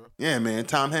actor, bro. Yeah, man.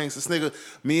 Tom Hanks, this nigga.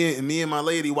 Me and my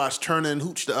lady watched Turner and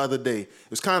Hooch the other day. It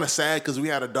was kind of sad because we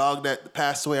had a dog that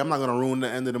passed away. I'm not gonna ruin the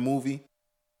end of the movie,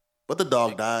 but the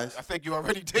dog dies. I think you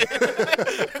already did.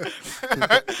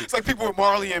 It's like people with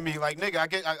Marley and me. Like,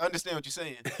 nigga, I understand what you're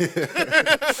saying.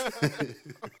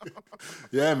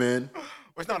 Yeah, man.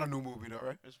 But it's not a new movie though,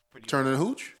 right? It's pretty. Turner and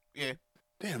Hooch. Yeah.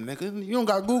 Damn, nigga, you don't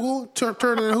got Google?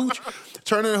 Turner and Hooch?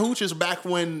 Turner and Hooch is back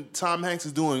when Tom Hanks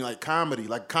is doing like comedy,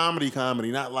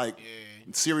 not like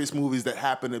serious movies that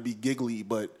happen to be giggly,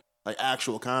 but like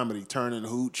actual comedy. Turner and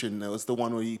Hooch, and it's the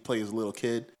one where he plays a little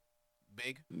kid.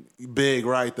 Big,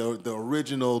 right? The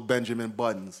original Benjamin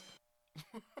Buttons.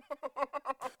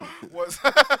 Was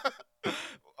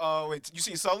wait, you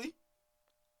seen Sully?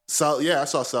 Yeah, I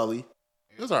saw Sully.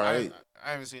 It was all right.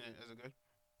 I haven't seen it. Is it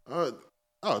good?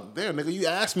 Oh, damn, nigga, you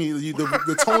asked me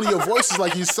the tone of your voice is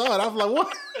like you saw it. I'm like,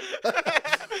 what?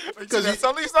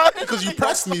 Because you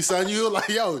pressed me, son. You were like,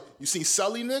 yo, you seen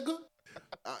Sully, nigga?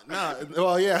 Nah,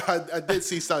 well, yeah, I did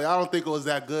see Sully. I don't think it was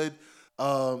that good.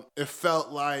 It felt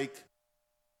like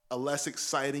a less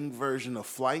exciting version of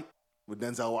Flight with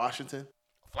Denzel Washington.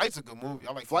 Flight's a good movie.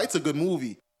 I like Flight's a good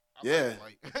movie. Yeah.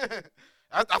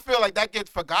 I feel like that gets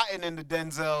forgotten in the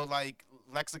Denzel like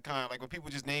lexicon, like when people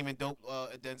just naming dope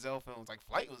Denzel films. Like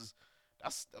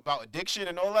that's about addiction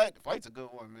and all that. Flight's a good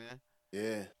one, man.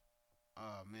 Yeah.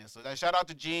 Man, so that shout out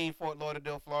to Gene, Fort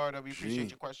Lauderdale, Florida. We appreciate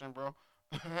your question, bro.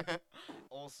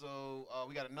 Also,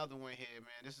 we got another one here,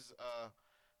 man. This is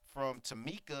from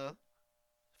Tamika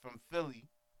from Philly.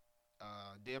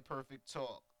 Dear Perfect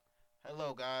Talk.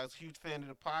 Hello, guys. Huge fan of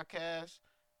the podcast,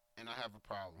 and I have a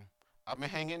problem. I've been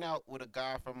hanging out with a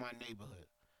guy from my neighborhood.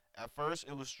 At first,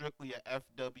 it was strictly a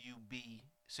FWB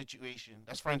situation.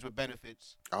 That's friends with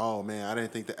benefits. Oh, man. I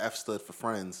didn't think the F stood for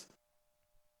friends.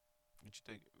 What you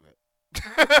think?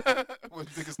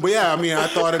 But yeah, I mean, I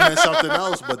thought it meant something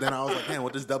else, but then I was like, man,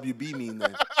 what does WB mean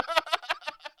then?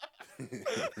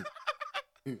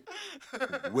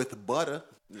 With butter.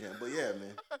 Yeah, but yeah,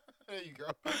 man. There you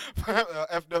go.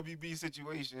 FWB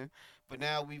situation. But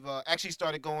now we've actually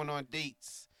started going on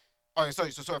dates. Oh,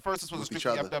 sorry. So at first this was a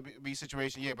strictly FWB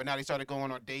situation, yeah. But now they started going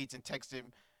on dates and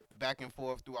texting back and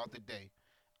forth throughout the day.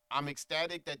 I'm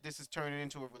ecstatic that this is turning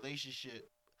into a relationship.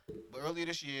 But earlier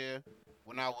this year,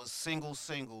 when I was single,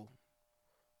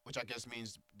 which I guess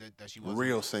means that she was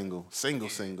real single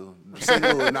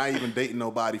and not even dating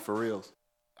nobody for reals.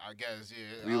 I guess,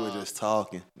 yeah. We were just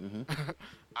talking. Mm-hmm.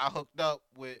 I hooked up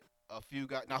with a few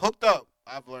guys. Now, hooked up,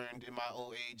 I've learned in my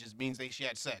old age, means she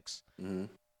had sex. Mm-hmm.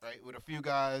 Right? With a few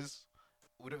guys.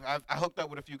 I hooked up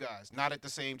with a few guys. Not at the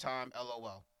same time,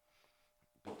 LOL.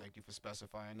 Thank you for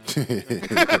specifying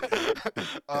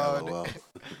that. LOL.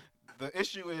 The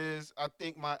issue is, I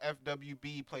think my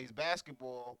FWB plays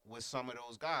basketball with some of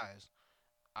those guys.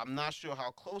 I'm not sure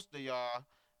how close they are,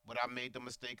 but I made the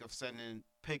mistake of sending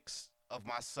pics of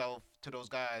myself to those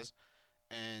guys,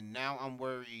 and now I'm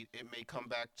worried it may come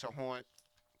back to haunt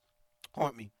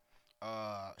me.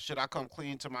 Should I come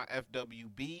clean to my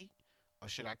FWB, or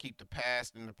should I keep the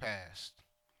past in the past?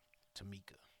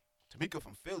 Tamika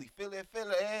from Philly.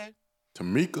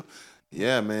 Tamika.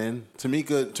 Yeah, man.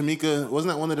 Tamika,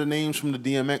 wasn't that one of the names from the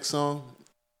DMX song?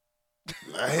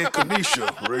 I had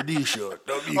Kanisha, Radisha,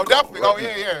 Tamika. Oh, definitely. Oh,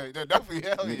 yeah. Definitely.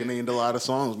 Hell Nigga yeah. named a lot of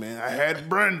songs, man. I had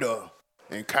Brenda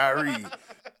and Kyrie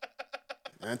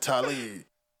and Talib.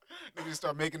 Niggas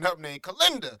start making up name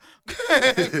Kalinda.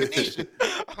 Kanisha.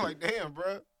 I'm like, damn,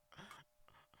 bro.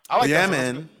 I like that song.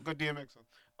 Man. Good DMX song.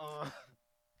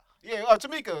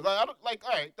 Tamika. Like, I don't like.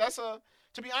 All right,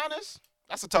 to be honest,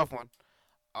 that's a tough one.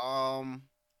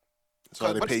 That's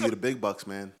why they pay you the big bucks,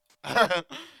 man. I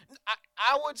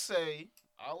would say.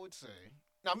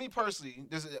 Now, me personally,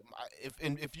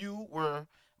 if you were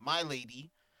my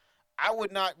lady, I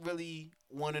would not really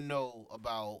want to know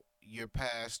about your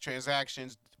past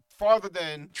transactions farther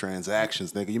than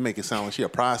transactions, nigga. You make it sound like she a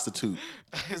prostitute.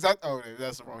 Is that? Oh,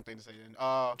 that's the wrong thing to say then.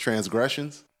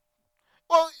 Transgressions.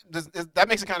 Well, that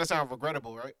makes it kind of sound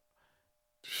regrettable, right?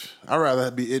 I'd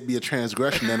rather it be a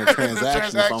transgression than a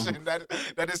transaction.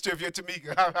 That is true. If you're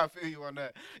Tamika, I feel you on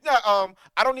that. Yeah,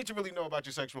 I don't need to really know about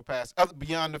your sexual past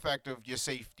beyond the fact of your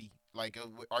safety. Like,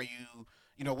 are you,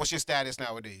 what's your status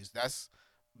nowadays? That's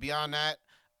beyond that.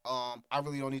 I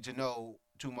really don't need to know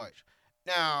too much.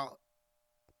 Now,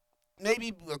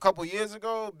 maybe a couple years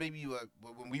ago, maybe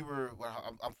when we were,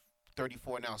 I'm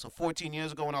 34 now, so 14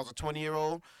 years ago when I was a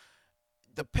 20-year-old,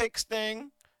 the pics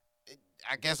thing,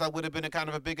 I guess I would have been a kind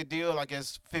of a bigger deal. I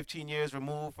guess 15 years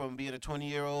removed from being a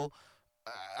 20-year-old,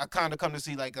 I kind of come to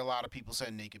see like a lot of people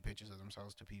send naked pictures of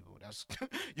themselves to people. That's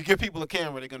you give people a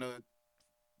camera, they're gonna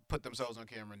put themselves on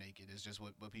camera naked. It's just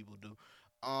what people do.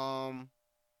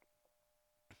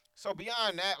 So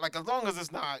beyond that, like as long as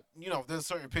it's not, there's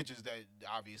certain pictures that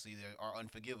obviously they are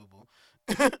unforgivable.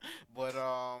 But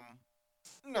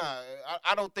nah,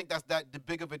 I don't think that's that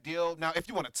big of a deal. Now, if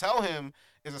you want to tell him,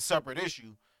 it's a separate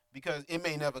issue because it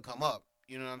may never come up.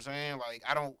 You know what I'm saying? Like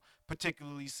I don't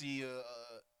particularly see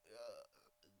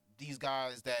these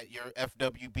guys that your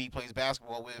FWB plays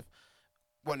basketball with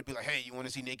want to be like, hey, you want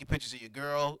to see naked pictures of your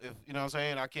girl? If you know what I'm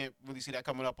saying, I can't really see that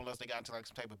coming up unless they got into like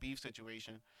some type of beef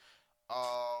situation.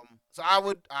 So I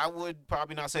would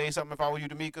probably not say something if I were you,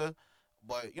 D'Amica,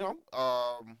 but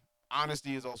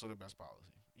honesty is also the best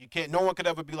policy. You can't. No one could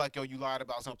ever be like, yo, you lied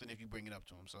about something if you bring it up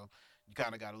to them. So you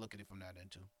kind of got to look at it from that end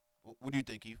too. What do you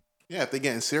think, Keith? Yeah, if they're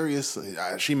getting serious,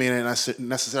 she may not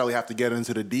necessarily have to get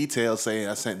into the details saying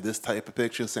I sent this type of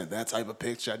picture, sent that type of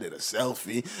picture, I did a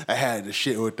selfie, I had the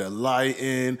shit with the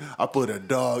lighting, I put a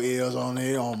dog ears on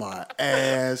it, on my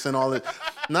ass and all that.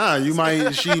 Nah,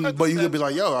 but you could be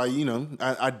like, yo,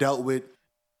 I dealt with,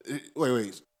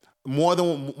 wait, more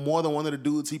than one of the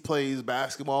dudes he plays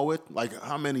basketball with. Like,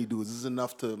 how many dudes? Is this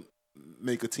enough to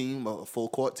make a team, a full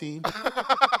court team?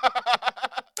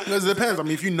 Because it depends. I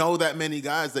mean, if you know that many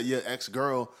guys that your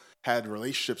ex-girl had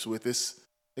relationships with,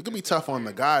 it could be tough on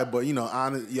the guy, but, you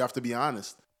have to be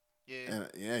honest. Yeah.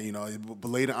 And,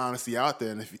 blatant honesty out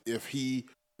there. And if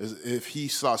he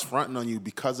starts fronting on you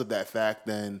because of that fact,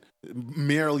 then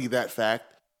merely that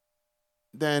fact,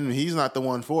 then he's not the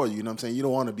one for you. You know what I'm saying? You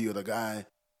don't want to be with a guy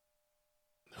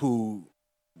who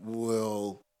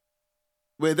will...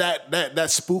 where that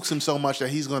spooks him so much that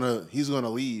he's gonna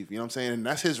leave. You know what I'm saying? And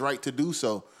that's his right to do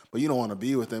so. But you don't want to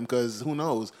be with him because who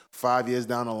knows? 5 years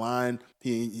down the line,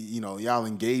 y'all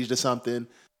engaged or something,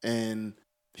 and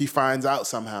he finds out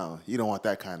somehow. You don't want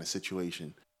that kind of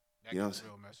situation. That gets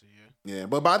real messy, yeah. Yeah,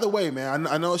 but by the way, man,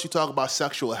 I noticed you talk about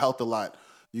sexual health a lot.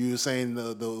 You were saying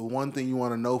the one thing you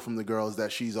want to know from the girl is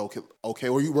that she's okay. Okay,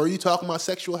 were you talking about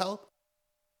sexual health?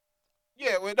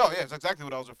 Yeah, it's exactly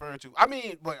what I was referring to. I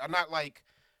mean, but I'm not like,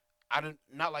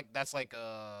 not like that's like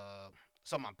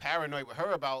something I'm paranoid with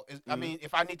her about. I mean,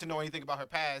 if I need to know anything about her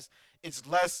past, it's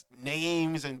less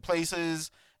names and places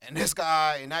and this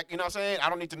guy and that. You know what I'm saying? I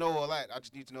don't need to know all that. I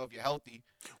just need to know if you're healthy.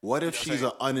 What if she's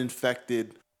an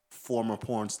uninfected former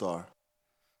porn star?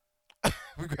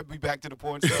 We back to the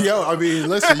porn star. Yo, I mean,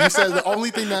 listen. You said the only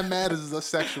thing that matters is the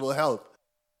sexual health.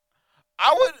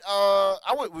 I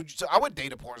would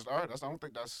date a porn star. I don't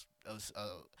think that's.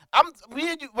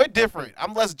 We're different.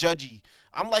 I'm less judgy.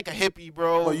 I'm like a hippie,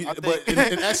 bro. But in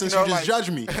essence, you just judge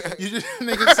me. You just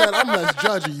nigga said I'm less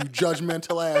judgy. You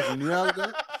judgmental ass. And you know how it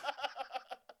goes?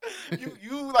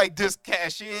 You like diss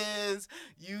cashiers.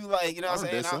 You like, you know what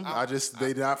I'm saying?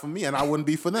 They not for me, and I wouldn't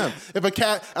be for them. If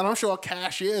and I'm sure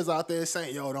cashiers out there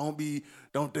saying, "Yo, don't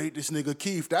date this nigga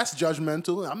Keith." That's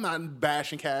judgmental. I'm not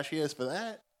bashing cashiers for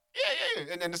that.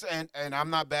 Yeah. And I'm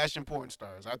not bashing porn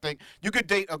stars. I think you could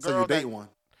date a girl. So you date one.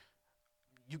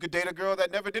 You could date a girl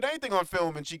that never did anything on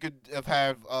film, and she could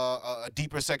have a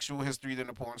deeper sexual history than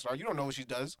a porn star. You don't know what she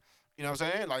does. You know what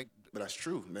I'm saying? Like, but that's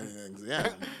true. Yeah,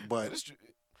 but. It's true.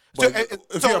 But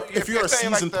if you're a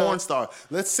seasoned porn star,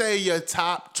 let's say you're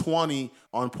top 20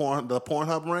 on the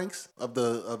Pornhub ranks of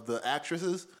the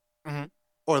actresses,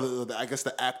 or I guess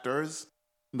the actors.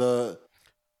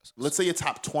 Let's say you're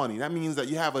top 20. That means that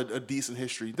you have a decent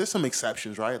history. There's some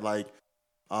exceptions, right? Like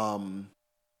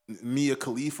Mia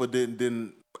Khalifa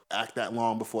didn't act that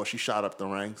long before she shot up the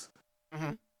ranks,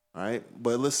 right?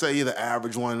 But let's say you're the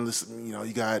average one.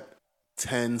 You got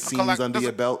 10 scenes under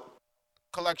your belt.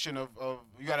 Collection of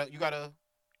you got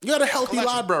a healthy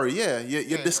library. Yeah,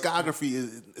 your discography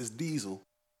is diesel.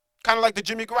 Kind of like the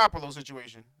Jimmy Garoppolo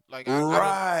situation. Like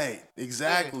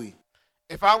exactly. Yeah.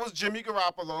 If I was Jimmy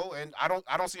Garoppolo, and I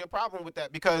don't see a problem with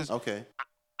that because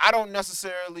I don't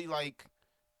necessarily like.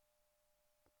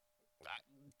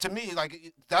 To me,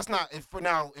 like that's not if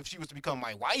she was to become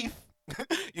my wife,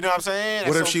 you know what I'm saying?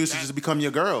 What if she was to just become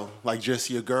your girl, like just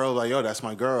your girl, like yo, that's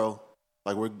my girl.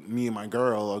 Like me and my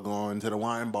girl are going to the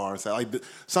wine bar and say like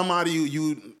somebody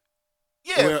you.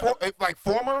 Yeah, like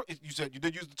former. You said you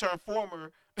did use the term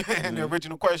former in the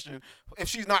original question. If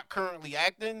she's not currently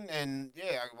acting, and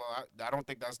I don't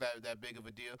think that's that big of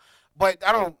a deal. But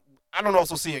I don't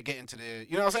also see her getting to the.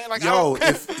 You know what I'm saying? Like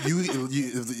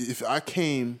if I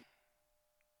came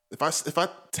if I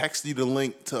text you the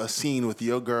link to a scene with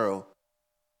your girl,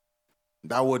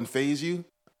 that wouldn't phase you.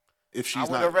 If she's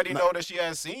I would already know that she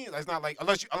has scenes. It's not like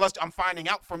unless I'm finding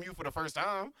out from you for the first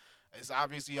time. It's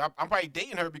obviously I'm probably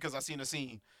dating her because I seen a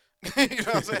scene. You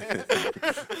know what I'm saying?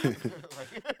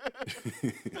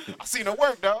 I seen her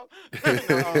work though.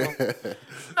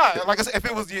 No, like I said, if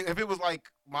it was like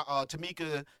my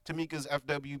Tamika's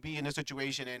FWB in this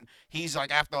situation, and he's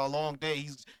like after a long day,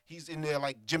 he's in there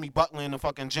like Jimmy Butler in the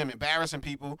fucking gym embarrassing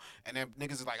people, and then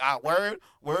niggas is like, word,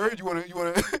 you wanna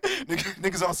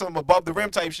niggas on some above the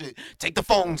rim type shit. Take the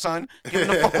phone, son. Give him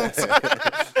the phone, son.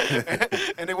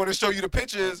 And they want to show you the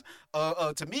pictures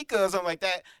of Tamika or something like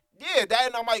that. Yeah,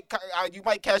 that and you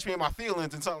might catch me in my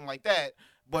feelings and something like that.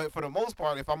 But for the most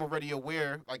part, if I'm already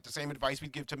aware, like the same advice we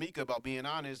give Tamika about being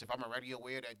honest, if I'm already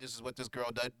aware that this is what this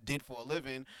girl did for a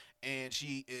living, and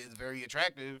she is very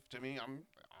attractive to me, I'm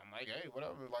like, hey,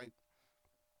 whatever. Like,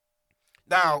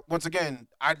 now, once again,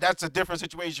 that's a different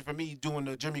situation for me doing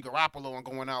the Jimmy Garoppolo and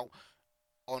going out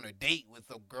on a date with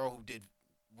a girl who did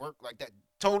work like that.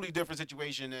 Totally different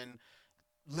situation than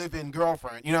live-in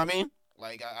girlfriend. You know what I mean?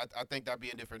 Like, I think that'd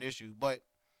be a different issue. But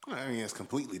I mean, it's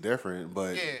completely different.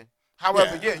 But yeah.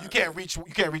 However, you can't reach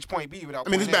point B without.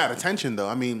 I mean, it's bad attention though.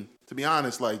 I mean, to be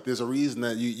honest, like there's a reason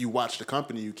that you watch the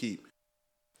company you keep.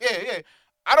 Yeah.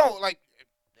 I don't like.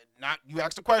 Not you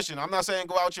asked the question. I'm not saying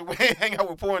go out your way and hang out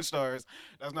with porn stars.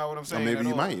 That's not what I'm saying. Or maybe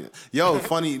you might. Yo,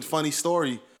 funny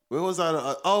story. Where was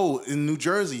I? In New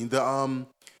Jersey. They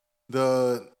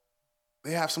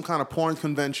have some kind of porn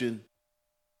convention.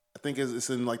 I think it's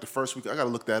in like the first week. I gotta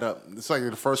look that up. It's like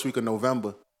the first week of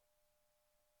November.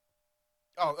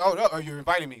 Oh, you're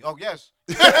inviting me. Oh, yes.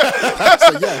 So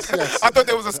yes. I thought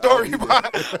there was a story behind.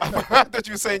 I thought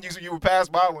you were saying you would pass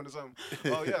by one or something.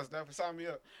 Oh, yes, definitely sign me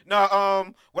up.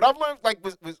 No, what I've learned, like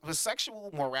with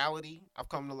sexual morality, I've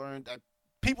come to learn that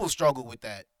people struggle with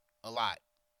that a lot.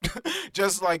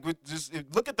 Just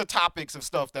look at the topics of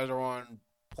stuff that are on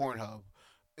Pornhub.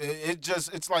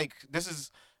 It's like this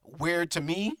is weird to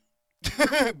me,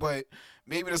 but.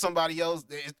 Maybe to somebody else.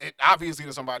 Obviously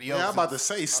to somebody else. Yeah, I'm about to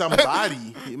say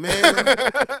somebody, man.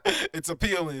 It's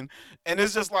appealing. And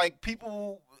it's just like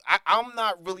people, I'm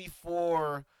not really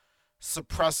for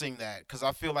suppressing that because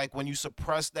I feel like when you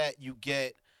suppress that, you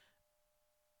get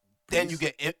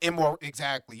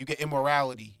exactly. You get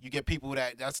immorality. You get people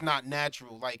that's not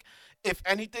natural. Like, if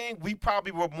anything, we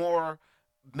probably were more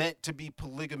meant to be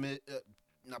polygamous.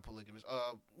 Not polygamous.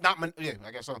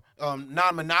 I guess so.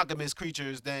 Non-monogamous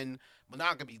creatures than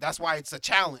monogamy. That's why it's a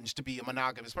challenge to be a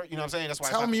monogamous person. You know what I'm saying? That's why.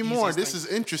 Tell me more. This is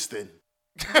interesting.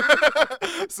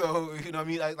 So you know what I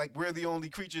mean? Like we're the only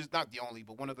creatures, not the only,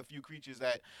 but one of the few creatures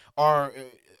that are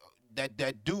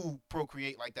that do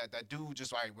procreate like that. That do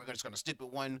just like we're just gonna stick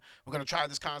with one. We're gonna try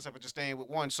this concept of just staying with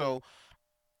one. So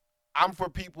I'm for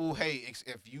people. Hey,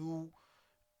 if you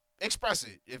express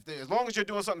it. As long as you're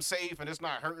doing something safe and it's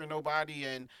not hurting nobody,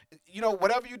 and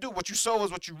whatever you do, what you sow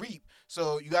is what you reap.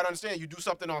 So you gotta understand, you do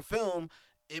something on film,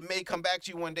 it may come back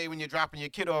to you one day when you're dropping your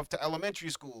kid off to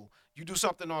elementary school. You do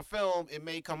something on film, it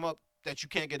may come up that you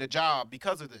can't get a job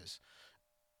because of this.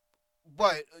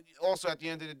 But also at the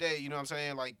end of the day, you know what I'm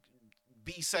saying, like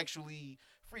be sexually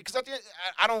free. Because at the end,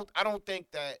 I don't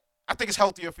think that. I think it's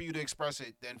healthier for you to express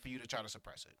it than for you to try to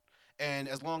suppress it. And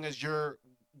as long as you're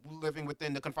living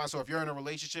within the confines. So if you're in a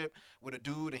relationship with a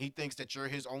dude and he thinks that you're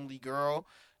his only girl,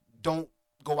 don't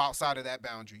go outside of that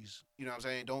boundaries. You know what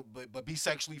I'm saying? But be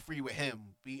sexually free with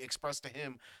him. Express to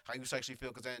him how you sexually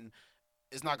feel, because then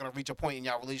it's not gonna reach a point in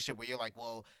your relationship where you're like,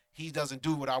 well, he doesn't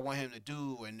do what I want him to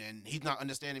do, and he's not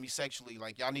understanding me sexually.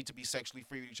 Like, y'all need to be sexually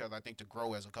free with each other, I think, to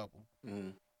grow as a couple.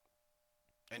 Mm.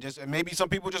 And maybe some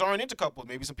people just aren't into couples.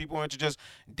 Maybe some people are into just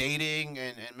dating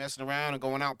and messing around and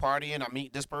going out partying. I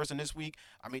meet this person this week.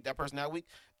 I meet that person that week.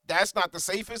 That's not the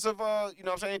safest of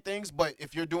things. But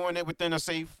if you're doing it within a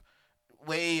safe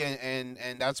way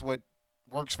and that's what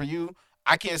works for you,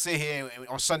 I can't sit here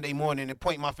on Sunday morning and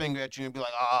point my finger at you and be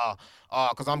like,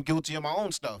 because I'm guilty of my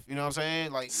own stuff. You know what I'm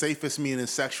saying? Like, safest meaning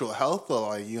sexual health, or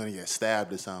like you're gonna get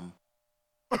stabbed or something?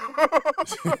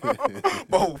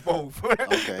 both.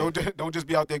 Okay. Don't just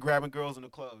be out there grabbing girls in the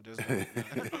club.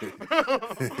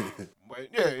 But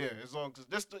yeah. As long as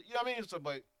this, you know what I mean. So,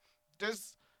 but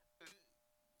this,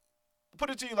 put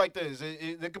it to you like this: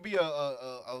 there could be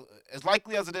a as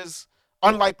likely as it is,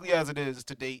 unlikely as it is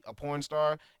to date a porn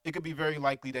star. It could be very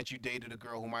likely that you dated a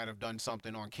girl who might have done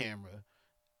something on camera,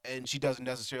 and she doesn't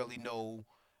necessarily know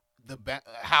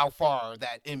how far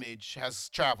that image has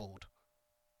traveled.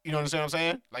 You know what I'm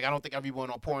saying? Like, I don't think everyone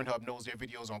on Pornhub knows their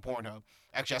videos on Pornhub.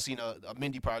 Actually, I seen a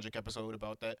Mindy Project episode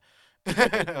about that.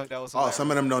 That was some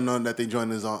of them don't know that they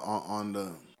joined us on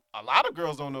the A lot of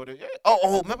girls don't know that. Yeah.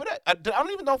 Oh, remember that? I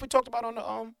don't even know if we talked about it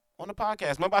on the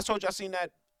podcast. Remember I told you I seen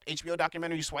that HBO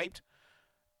documentary Swiped?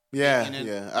 Yeah, And then-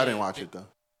 yeah. I didn't watch it though.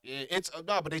 Yeah, it's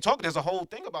no, but they talk. There's a whole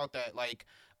thing about that, like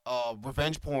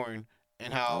revenge porn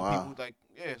and how Oh, wow. people like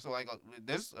so like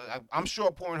this. I'm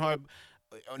sure Pornhub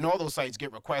and all those sites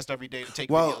get requests every day to take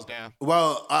videos down.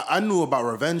 Well, I knew about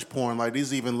revenge porn. Like,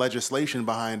 there's even legislation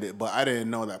behind it, but I didn't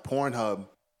know that Pornhub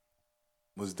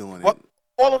was doing Well, it.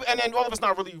 all of it's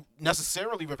not really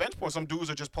necessarily revenge porn. Some dudes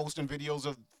are just posting videos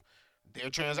of their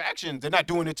transactions. They're not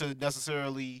doing it to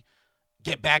necessarily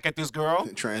get back at this girl.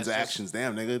 Transactions,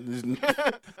 damn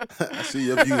nigga. I see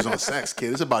your views on sex,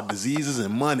 kid. It's about diseases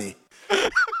and money.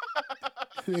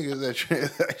 Niggas that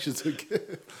transactions are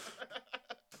good.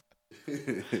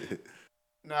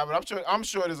 Nah, but I'm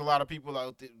sure there's a lot of people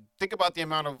out there. Think about the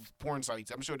amount of porn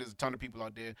sites. I'm sure there's a ton of people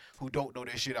out there who don't know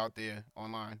their shit out there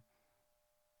online.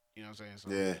 You know what I'm saying? So,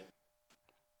 Yeah.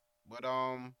 But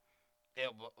yeah.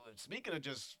 But speaking of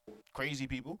just crazy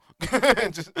people,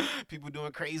 just people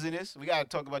doing craziness, we gotta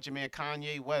talk about your man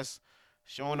Kanye West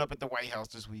showing up at the White House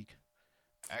this week,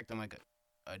 acting like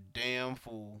a damn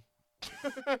fool.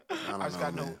 I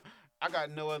don't know, man. I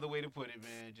got no other way to put it,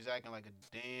 man. Just acting like a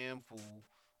damn fool.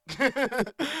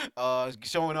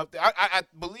 Showing up there. I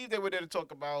believe they were there to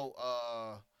talk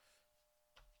about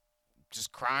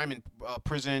just crime and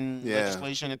prison Yeah.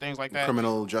 legislation and things like that.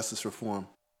 Criminal justice reform.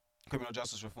 Criminal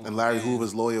justice reform. And Larry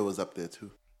Hoover's lawyer was up there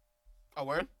too. Oh,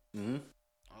 word? hmm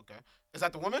Okay. Is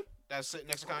that the woman that's sitting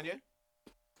next to Kanye?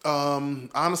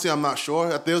 Honestly, I'm not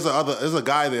sure. There's a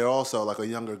guy there also, like a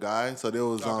younger guy. So there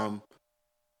was Okay.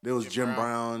 Jim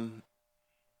Brown,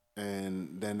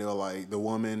 and then there were like the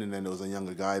woman, and then there was a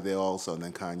younger guy there also, and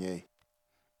then Kanye.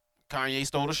 Kanye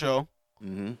stole the show.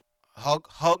 Mm-hmm.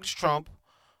 Hugged Trump.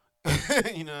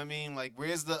 You know what I mean? Like,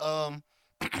 where's the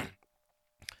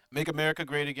Make America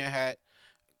Great Again hat?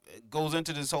 It goes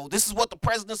into this is what the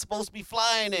president's supposed to be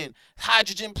flying in.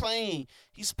 Hydrogen plane.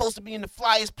 He's supposed to be in the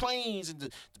flyest planes and the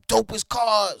dopest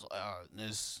cars.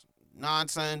 This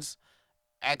nonsense.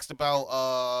 Asked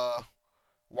about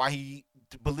why he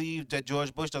believed that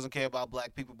George Bush doesn't care about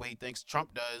black people, but he thinks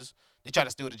Trump does. They try to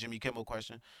steal the Jimmy Kimmel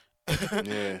question.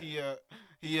 Yeah.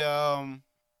 He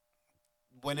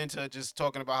went into just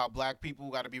talking about how black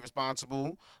people got to be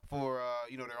responsible for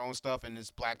their own stuff, and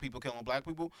it's black people killing black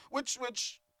people, which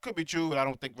could be true, but I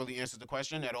don't think really answers the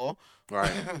question at all.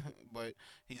 Right. But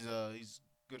he's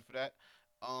good for that.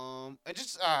 And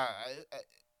just all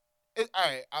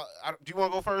right. Do you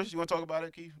want to go first? You want to talk about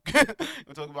it, Keith? You want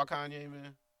to talk about Kanye,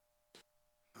 man?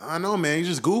 I know, man. He's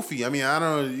just goofy. I mean, I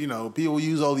don't, people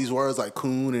use all these words like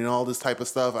coon and all this type of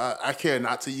stuff. I care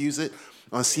not to use it.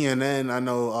 On CNN, I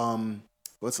know,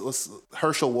 what's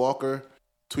Herschel Walker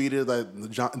tweeted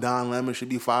that Don Lemon should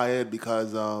be fired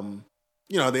because,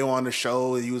 they were on the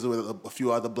show. He was with a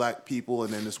few other black people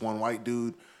and then this one white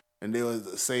dude. And they were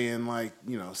saying, like,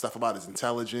 stuff about his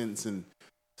intelligence and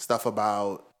stuff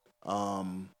about,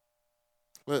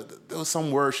 there was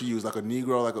some word she used, like a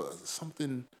Negro, like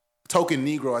something... Token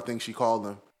Negro, I think she called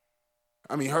him.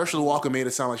 I mean, Herschel Walker made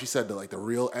it sound like she said the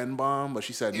real N-bomb, but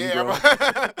she said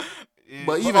Negro. Yeah,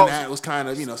 but even that was kind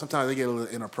of, sometimes they get a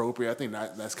little inappropriate. I think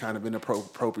that's kind of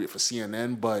inappropriate for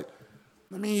CNN. But,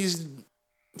 I mean,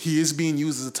 he is being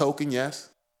used as a token, yes,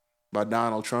 by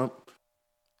Donald Trump.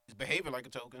 He's behaving like a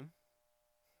token.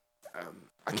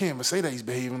 I can't even say that he's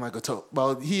behaving like a token.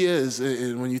 Well, he is,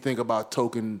 when you think about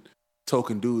token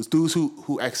dudes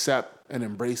who accept and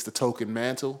embrace the token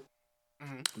mantle.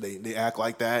 Mm-hmm. They act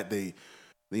like that. They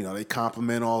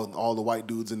compliment all the white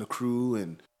dudes in the crew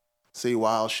and say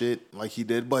wild shit like he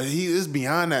did. But he is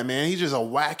beyond that, man. He's just a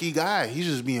wacky guy. He's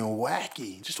just being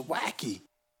wacky. Just wacky.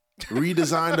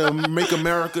 Redesigned the Make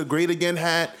America Great Again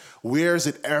hat. Wears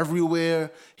it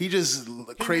everywhere. He just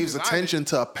craves attention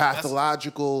to a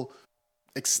pathological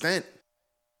extent.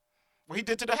 What he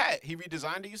did to the hat? He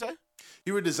redesigned it, you say?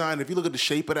 He redesigned. If you look at the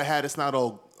shape of the hat, it's not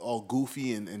all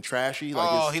goofy and trashy.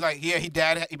 Like he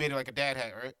made it like a dad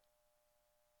hat, right?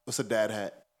 What's a dad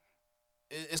hat?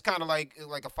 It's kind of like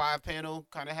a 5-panel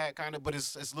kind of hat, but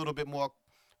it's a little bit more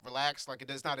relaxed. Like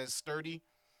it's not as sturdy.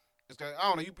 I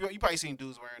don't know. You probably seen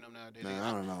dudes wearing them nowadays. Nah,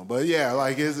 I don't know, but yeah,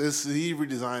 like it's he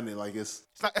redesigned it. Like it's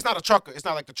not a trucker. It's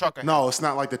not like the trucker. No, hat. It's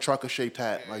not like the trucker shaped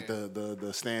hat, Yeah, like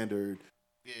the standard.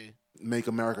 Yeah. Make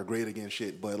America Great Again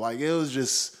shit. But like it was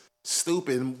just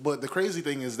stupid. But the crazy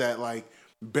thing is that like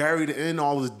buried in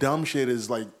all this dumb shit is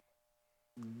like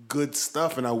good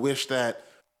stuff, and I wish that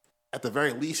at the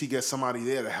very least he gets somebody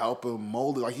there to help him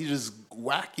mold it. Like he's just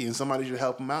wacky, and somebody should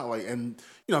help him out. Like, and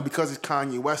because he's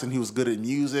Kanye West and he was good at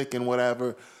music and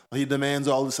whatever, he demands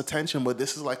all this attention. But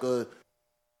this is like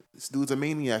This dude's a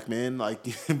maniac, man. Like,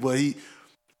 but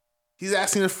he's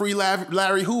asking to free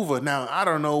Larry Hoover. Now, I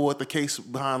don't know what the case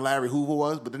behind Larry Hoover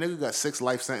was, but the nigga got 6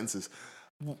 life sentences.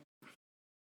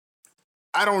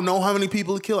 I don't know how many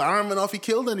people he killed. I don't even know if he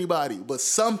killed anybody, but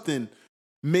something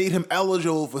made him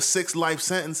eligible for 6 life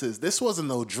sentences. This wasn't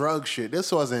no drug shit.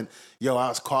 This wasn't, yo, I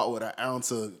was caught with an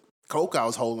ounce of coke I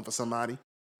was holding for somebody.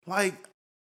 Like,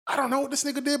 I don't know what this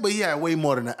nigga did, but he had way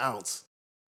more than an ounce.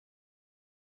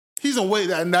 He's a way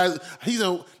that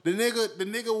the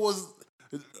nigga was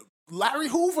Larry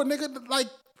Hoover, nigga. Like,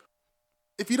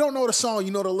 if you don't know the song,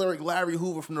 you know the lyric Larry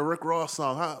Hoover from the Rick Ross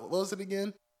song. What was it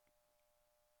again?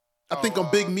 I think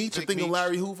on Big Meech. I think of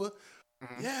Larry Hoover.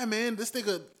 Mm-hmm. Yeah, man, this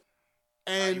nigga.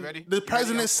 And the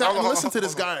president sat and listened to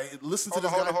this guy.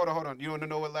 Hold on. You want to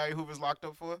know what Larry Hoover's locked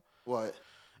up for? What?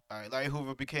 All right, Larry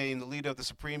Hoover became the leader of the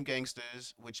Supreme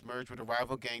Gangsters, which merged with a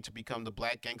rival gang to become the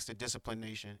Black Gangster Discipline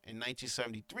Nation. In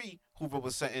 1973, Hoover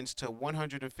was sentenced to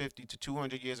 150 to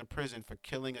 200 years in prison for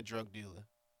killing a drug dealer.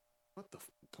 What the?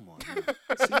 Come on, man.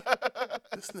 See,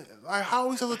 this nigga. Like, how are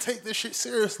we supposed to take this shit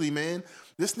seriously, man?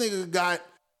 This nigga got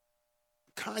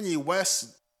Kanye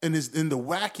West in the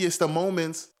wackiest of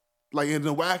moments. Like, in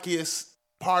the wackiest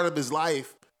part of his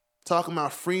life, talking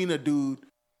about freeing a dude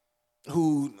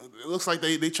who it looks like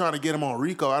they trying to get him on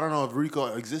RICO. I don't know if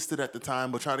RICO existed at the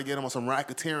time, but trying to get him on some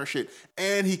racketeering shit.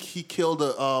 And he killed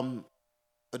a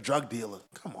drug dealer.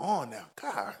 Come on now.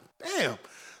 God damn.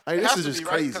 Like, this is just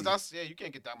crazy. Because you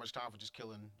can't get that much time for just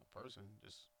killing a person,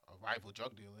 just a rival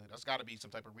drug dealer. That's got to be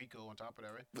some type of RICO on top of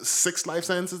that, right? 6 life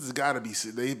sentences, it's got to be.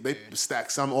 They stack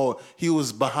some, or he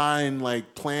was behind,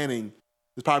 like, planning.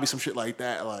 There's probably some shit like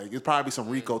that. Like, it's probably some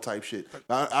RICO type shit.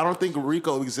 I don't think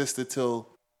RICO existed till,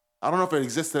 I don't know if it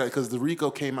existed because the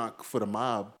RICO came out for the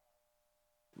mob.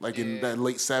 Like in that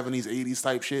late 70s, 80s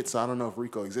type shit. So I don't know if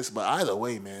RICO exists. But either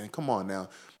way, man, come on now.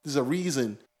 There's a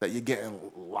reason that you're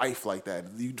getting life like that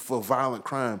for violent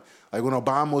crime. Like when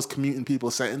Obama was commuting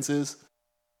people's sentences,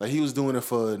 like he was doing it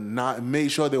for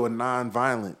made sure they were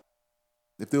non-violent.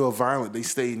 If they were violent, they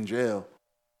stayed in jail.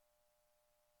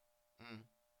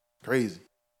 Crazy.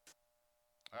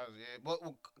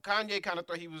 Well, Kanye kind of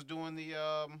thought he was doing the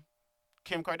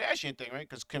Kim Kardashian thing, right?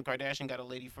 Because Kim Kardashian got a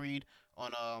lady freed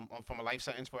on from a life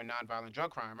sentence for a non-violent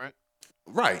drug crime, right?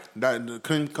 Right.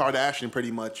 Kim Kardashian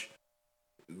pretty much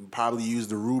probably used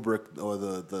the rubric or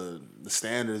the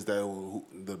standards that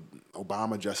the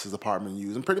Obama Justice Department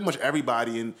used, and pretty much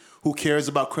everybody who cares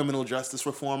about criminal justice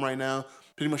reform right now,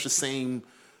 pretty much the same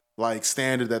like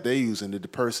standard that they use. And the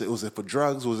person, was it for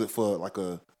drugs? Was it for like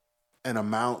an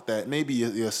amount that maybe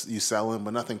you're selling,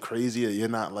 but nothing crazy? You're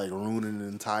not like ruining an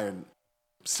entire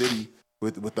city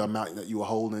with the amount that you were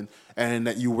holding, and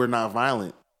that you were not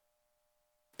violent.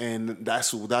 And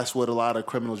that's what a lot of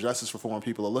criminal justice reform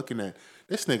people are looking at.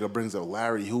 This nigga brings up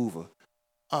Larry Hoover.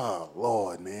 Oh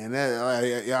Lord, man,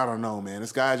 I don't know, man.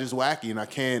 This guy's just wacky,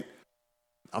 and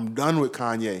I'm done with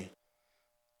Kanye.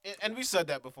 And we said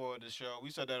that before the show.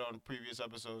 We said that on previous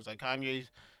episodes. Like Kanye,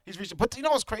 he's reaching, but you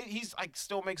know what's crazy? He's like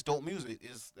still makes dope music.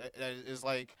 Is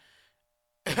like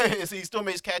he still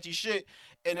makes catchy shit.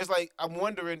 And it's like I'm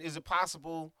wondering, is it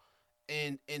possible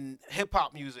in hip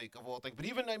hop music of all things, but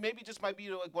even like maybe just might be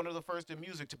like one of the first in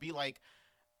music to be like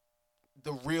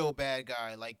the real bad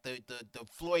guy, like the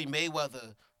Floyd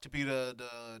Mayweather to be the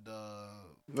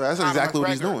that's exactly McGregor. What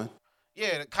he's doing.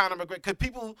 Yeah, the Conor McGregor. Could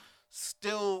people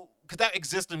still? Could that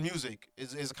exist in music?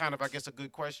 Is kind of, I guess, a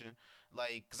good question.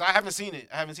 Like, because I haven't seen it.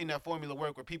 I haven't seen that formula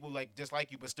work where people like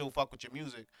dislike you but still fuck with your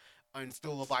music and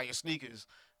still will buy your sneakers.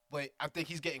 But I think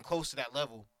he's getting close to that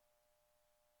level.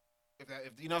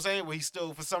 If you know what I'm saying, where he's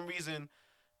still for some reason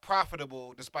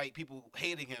profitable despite people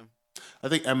hating him. I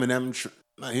think Eminem,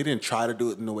 he didn't try to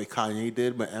do it in the way Kanye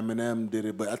did, but Eminem did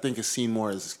it. But I think it's seen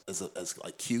more as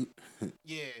like cute.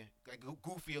 Yeah, like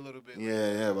goofy a little bit.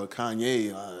 Yeah, but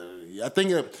Kanye, I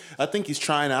think he's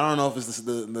trying. I don't know if it's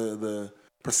the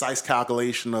precise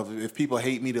calculation of if people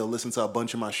hate me, they'll listen to a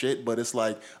bunch of my shit. But it's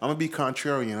like I'm gonna be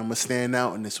contrarian. I'm gonna stand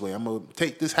out in this way. I'm gonna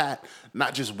take this hat,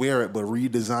 not just wear it, but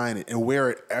redesign it and wear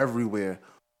it everywhere.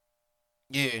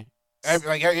 Yeah.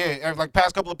 Like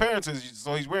past couple appearances,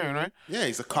 so he's wearing, right? Yeah,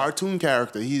 he's a cartoon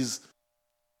character. He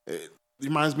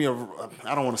reminds me of,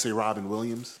 I don't want to say Robin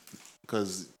Williams,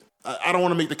 because I don't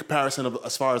want to make the comparison of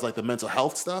as far as like the mental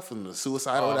health stuff and the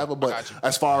suicide or whatever, but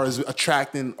as far as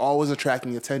always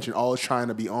attracting attention, always trying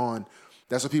to be on.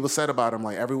 That's what people said about him.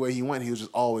 Like everywhere he went, he was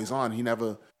just always on. He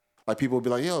never, like people would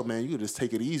be like, yo, man, you just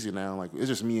take it easy now. Like it's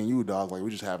just me and you, dog. Like we're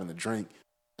just having a drink.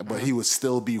 But he would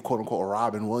still be quote unquote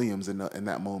Robin Williams in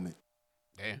that moment.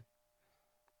 Damn.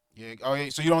 Yeah. Oh, yeah.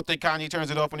 So you don't think Kanye turns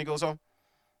it off when he goes home?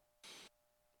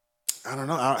 I don't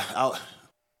know.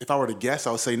 if I were to guess,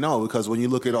 I would say no, because when you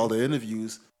look at all the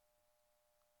interviews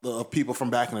of people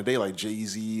from back in the day, like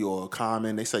Jay-Z or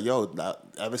Common, they say, yo,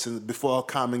 ever since before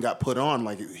Common got put on,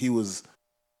 like he was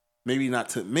maybe not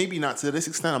to this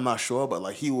extent, I'm not sure, but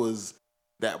like he was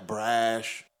that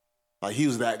brash, like he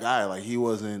was that guy. Like he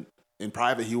wasn't in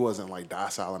private, he wasn't like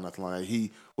docile or nothing like that.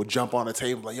 He would jump on the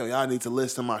table like, yo, y'all need to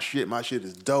listen to my shit. My shit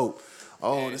is dope.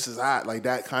 Oh, this is hot, like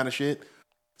that kind of shit.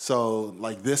 So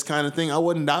like this kind of thing, I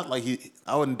wouldn't doubt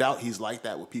he's like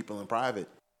that with people in private.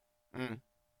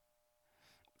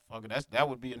 Fuck it, that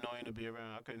would be annoying to be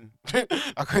around.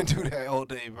 I couldn't do that all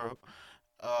day, bro.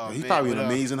 He's probably an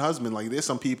amazing husband. Like there's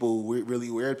some people,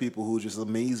 really weird people who are just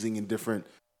amazing in different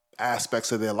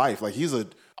aspects of their life. Like he's a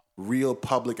real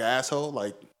public asshole.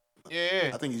 Like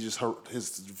I think he's just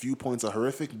his viewpoints are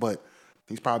horrific, but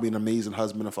he's probably an amazing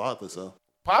husband and father. So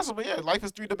possibly, yeah. Life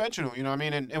is 3-dimensional. You know what I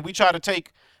mean? And we try to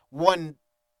take one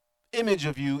image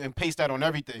of you and paste that on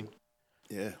everything.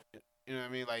 Yeah. You know what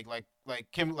I mean? Like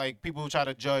Kim, like people who try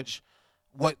to judge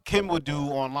what Kim would do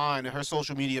online and her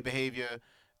social media behavior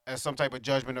as some type of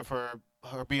judgment of her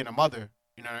being a mother.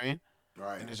 You know what I mean?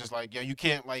 Right. And it's just like, yeah, you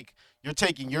can't, like, you're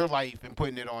taking your life and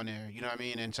putting it on there. You know what I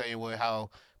mean? And saying, well, how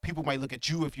people might look at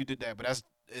you if you did that, but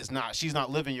she's not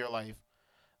living your life.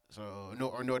 So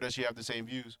nor does she have the same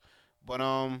views. But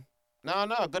no,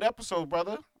 good episode,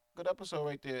 brother. Good episode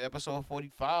right there. Episode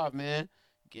 45, man.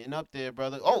 Getting up there,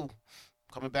 brother. Oh,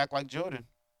 coming back like Jordan.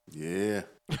 Yeah.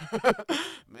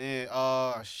 Man,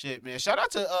 shit, man. Shout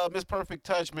out to Miss Perfect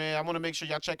Touch, man. I want to make sure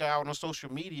y'all check her out on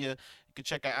social media. You can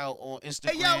check her out on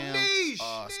Instagram,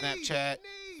 Snapchat,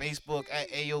 Facebook at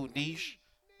Ayo Niche.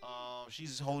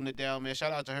 She's holding it down, man.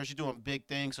 Shout out to her. She's doing big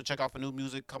things. So check out for new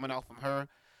music coming out from her.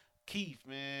 Keith,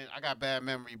 man, I got bad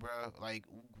memory, bro. Like,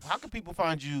 how can people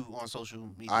find you on social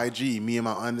media? IG, me and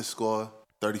my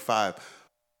 _35.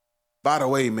 By the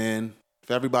way, man,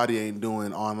 if everybody ain't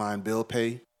doing online bill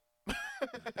pay,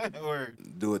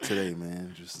 do it today,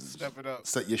 man. Just step it up.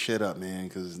 Set your shit up, man,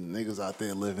 because niggas out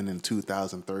there living in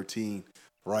 2013,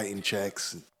 writing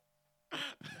checks,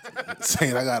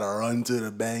 saying I gotta run to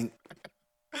the bank.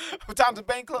 What time's the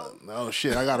bank close? No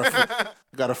shit, I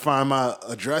gotta find my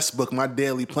address book, my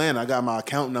daily plan. I got my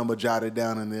account number jotted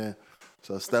down in there.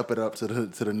 So step it up to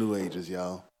the new ages,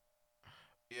 y'all.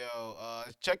 Yo,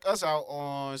 check us out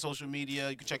on social media.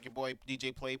 You can check your boy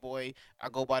DJ Playboy. I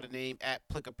go by the name at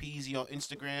Plickapeezy on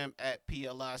Instagram at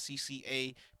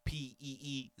PLICCAPEEEZY.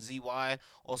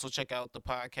 Also check out the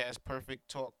podcast Perfect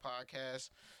Talk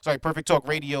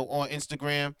Radio on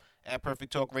Instagram at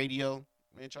Perfect Talk Radio.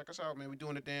 Man, check us out, man. We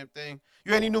doing the damn thing.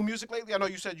 You had any new music lately? I know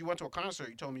you said you went to a concert.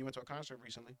 You told me you went to a concert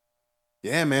recently.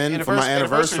 Yeah, man. For my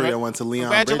anniversary, right? I went to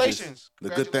Leon Congratulations.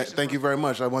 Bridges. Thank you very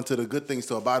much. I went to the Good Things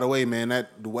store. By the way, man,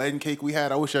 the wedding cake we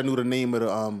had, I wish I knew the name of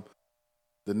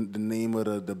the name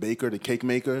of the baker, the cake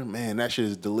maker. Man, that shit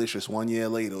is delicious. 1 year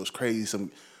later, it was crazy.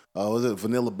 Some was it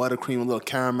vanilla buttercream, a little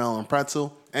caramel and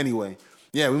pretzel. Anyway,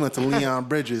 yeah, we went to Leon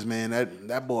Bridges, man.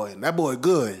 That boy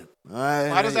good. All right.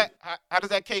 Well, how does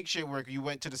that cake shit work? You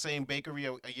went to the same bakery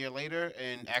a year later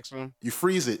and asked them? You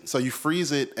freeze it. So you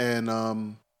freeze it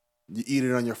and you eat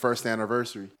it on your first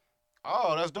anniversary.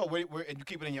 Oh, that's dope. And you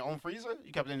keep it in your own freezer?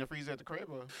 You kept it in the freezer at the crib?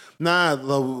 Or?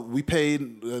 Nah, we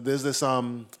paid. There's this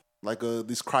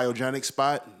this cryogenic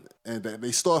spot, and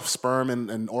they store sperm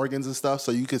and organs and stuff,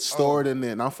 so you could store it in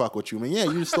there. And I'll fuck with you, man. Yeah,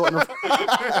 you just store it in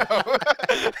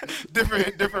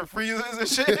the different freezers and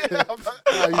shit. You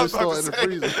just store it in the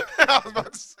freezer. I was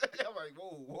about to say, I'm like,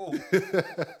 whoa.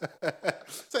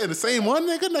 Say the same one,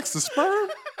 nigga, next to sperm.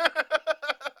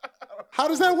 How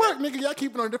does that work, nigga? Y'all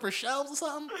keep it on different shelves or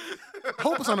something? I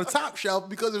hope it's on the top shelf,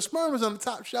 because if sperm is on the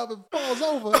top shelf, it falls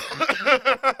over.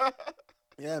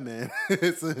 Yeah, man.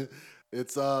 It's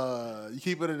you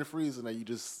keep it in the freezer and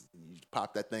you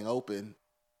pop that thing open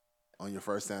on your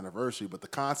first anniversary. But the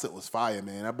concert was fire,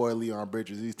 man. That boy Leon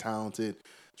Bridges, he's talented.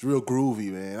 It's real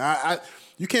groovy, man.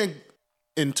 You can't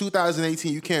in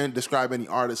 2018 you can't describe any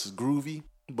artist as groovy,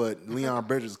 but Leon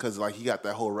Bridges, because like he got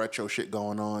that whole retro shit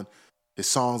going on. His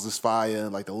songs is fire,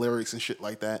 like the lyrics and shit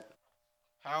like that.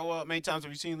 How many times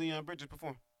have you seen Leon Bridges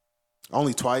perform?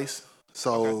 Only twice.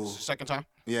 So okay. Second time?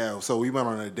 Yeah, so we went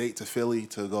on a date to Philly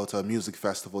to go to a music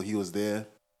festival. He was there.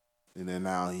 And then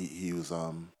now he was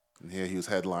here he was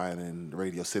headlining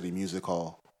Radio City Music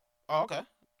Hall. Oh, okay.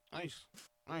 Nice,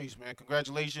 man.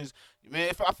 Congratulations.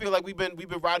 Man, I feel like we've been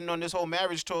riding on this whole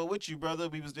marriage tour with you, brother.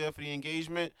 We was there for the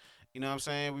engagement. You know what I'm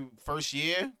saying? First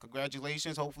year.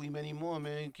 Congratulations. Hopefully many more,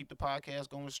 man. Keep the podcast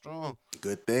going strong.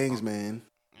 Good things, man.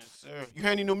 Yes, sir. You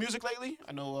heard any new music lately?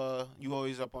 I know you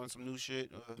always up on some new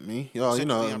shit. Me? Yo,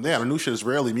 the new shit is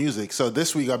rarely music. So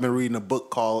this week I've been reading a book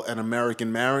called An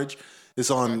American Marriage.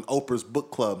 It's on Oprah's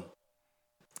book club.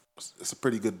 It's a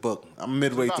pretty good book. I'm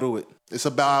midway through it. It's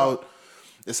about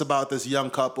this young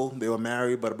couple. They were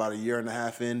married, but about a year and a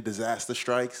half in, disaster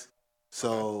strikes.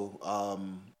 So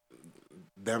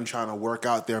them trying to work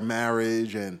out their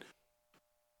marriage and,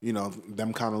 you know,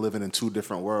 them kind of living in two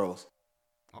different worlds.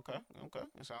 Okay.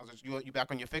 It sounds like you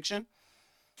back on your fiction?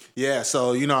 Yeah,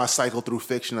 so, you know, I cycle through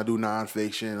fiction. I do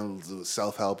nonfiction,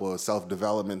 self-help or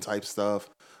self-development type stuff,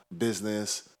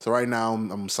 business. So right now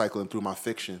I'm cycling through my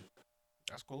fiction.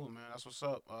 That's cool, man. That's what's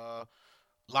up.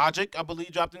 Logic, I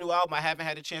believe, dropped a new album. I haven't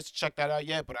had a chance to check that out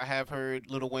yet, but I have heard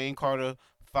Lil Wayne Carter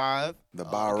 5. The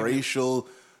biracial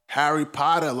Harry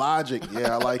Potter Logic.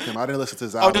 Yeah, I like him. I didn't listen to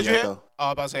his album did you yet, hear? though. I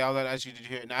was about to say, I was going to ask you, did you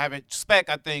hear it? Now, I haven't. Spec,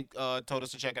 I think, told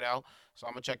us to check it out. So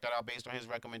I'm going to check that out based on his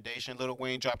recommendation. Lil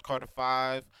Wayne dropped Carter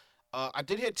 5. I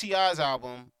did hear T.I.'s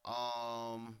album.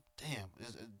 It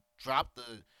dropped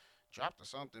the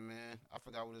something, man. I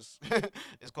forgot what it's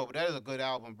called, but that is a good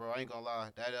album, bro. I ain't gonna lie.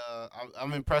 That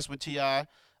I'm impressed with T.I.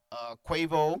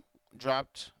 Quavo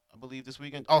dropped, I believe, this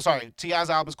weekend. Oh, sorry. T.I.'s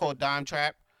album is called Dime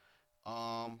Trap.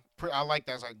 I like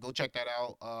that. So go check that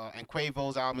out. And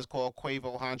Quavo's album is called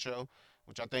Quavo Honcho,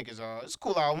 which I think is it's a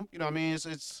cool album. You know what I mean?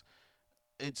 It's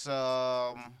if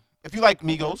you like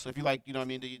Migos, if you like, you know what I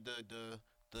mean,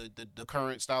 the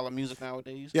current style of music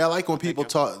nowadays. Yeah, I like when people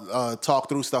talk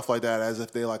through stuff like that as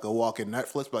if they like a walking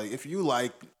Netflix. But like, if you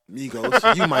like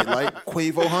Migos, you might like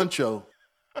Quavo Honcho.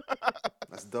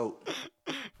 That's dope.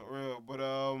 For real. But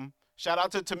shout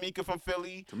out to Tamika from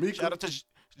Philly. Tamika. Shout out to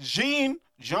Jean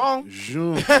from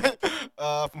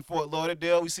Fort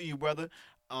Lauderdale. We see you, brother.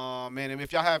 Man, and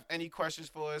if y'all have any questions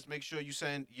for us, make sure you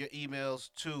send your emails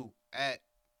to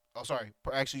send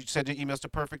your emails to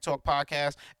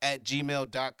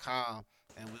perfecttalkpodcast@gmail.com,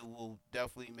 and we will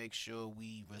definitely make sure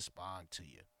we respond to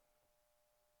you.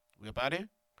 We up out here?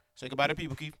 Say goodbye to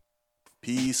people, Keith.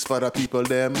 Peace for the people,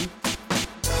 them.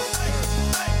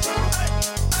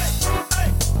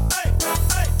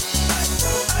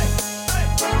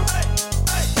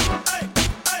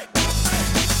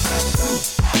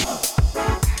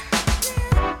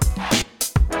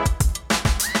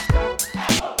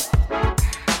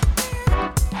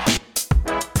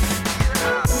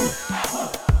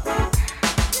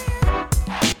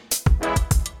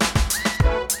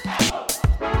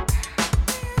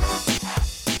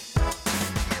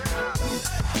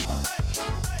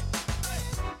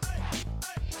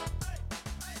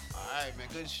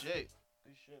 Good shit.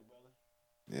 Good shit, brother.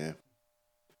 Yeah.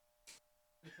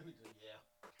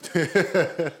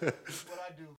 What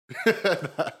I do.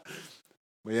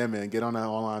 But yeah, man, get on that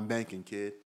online banking, kid.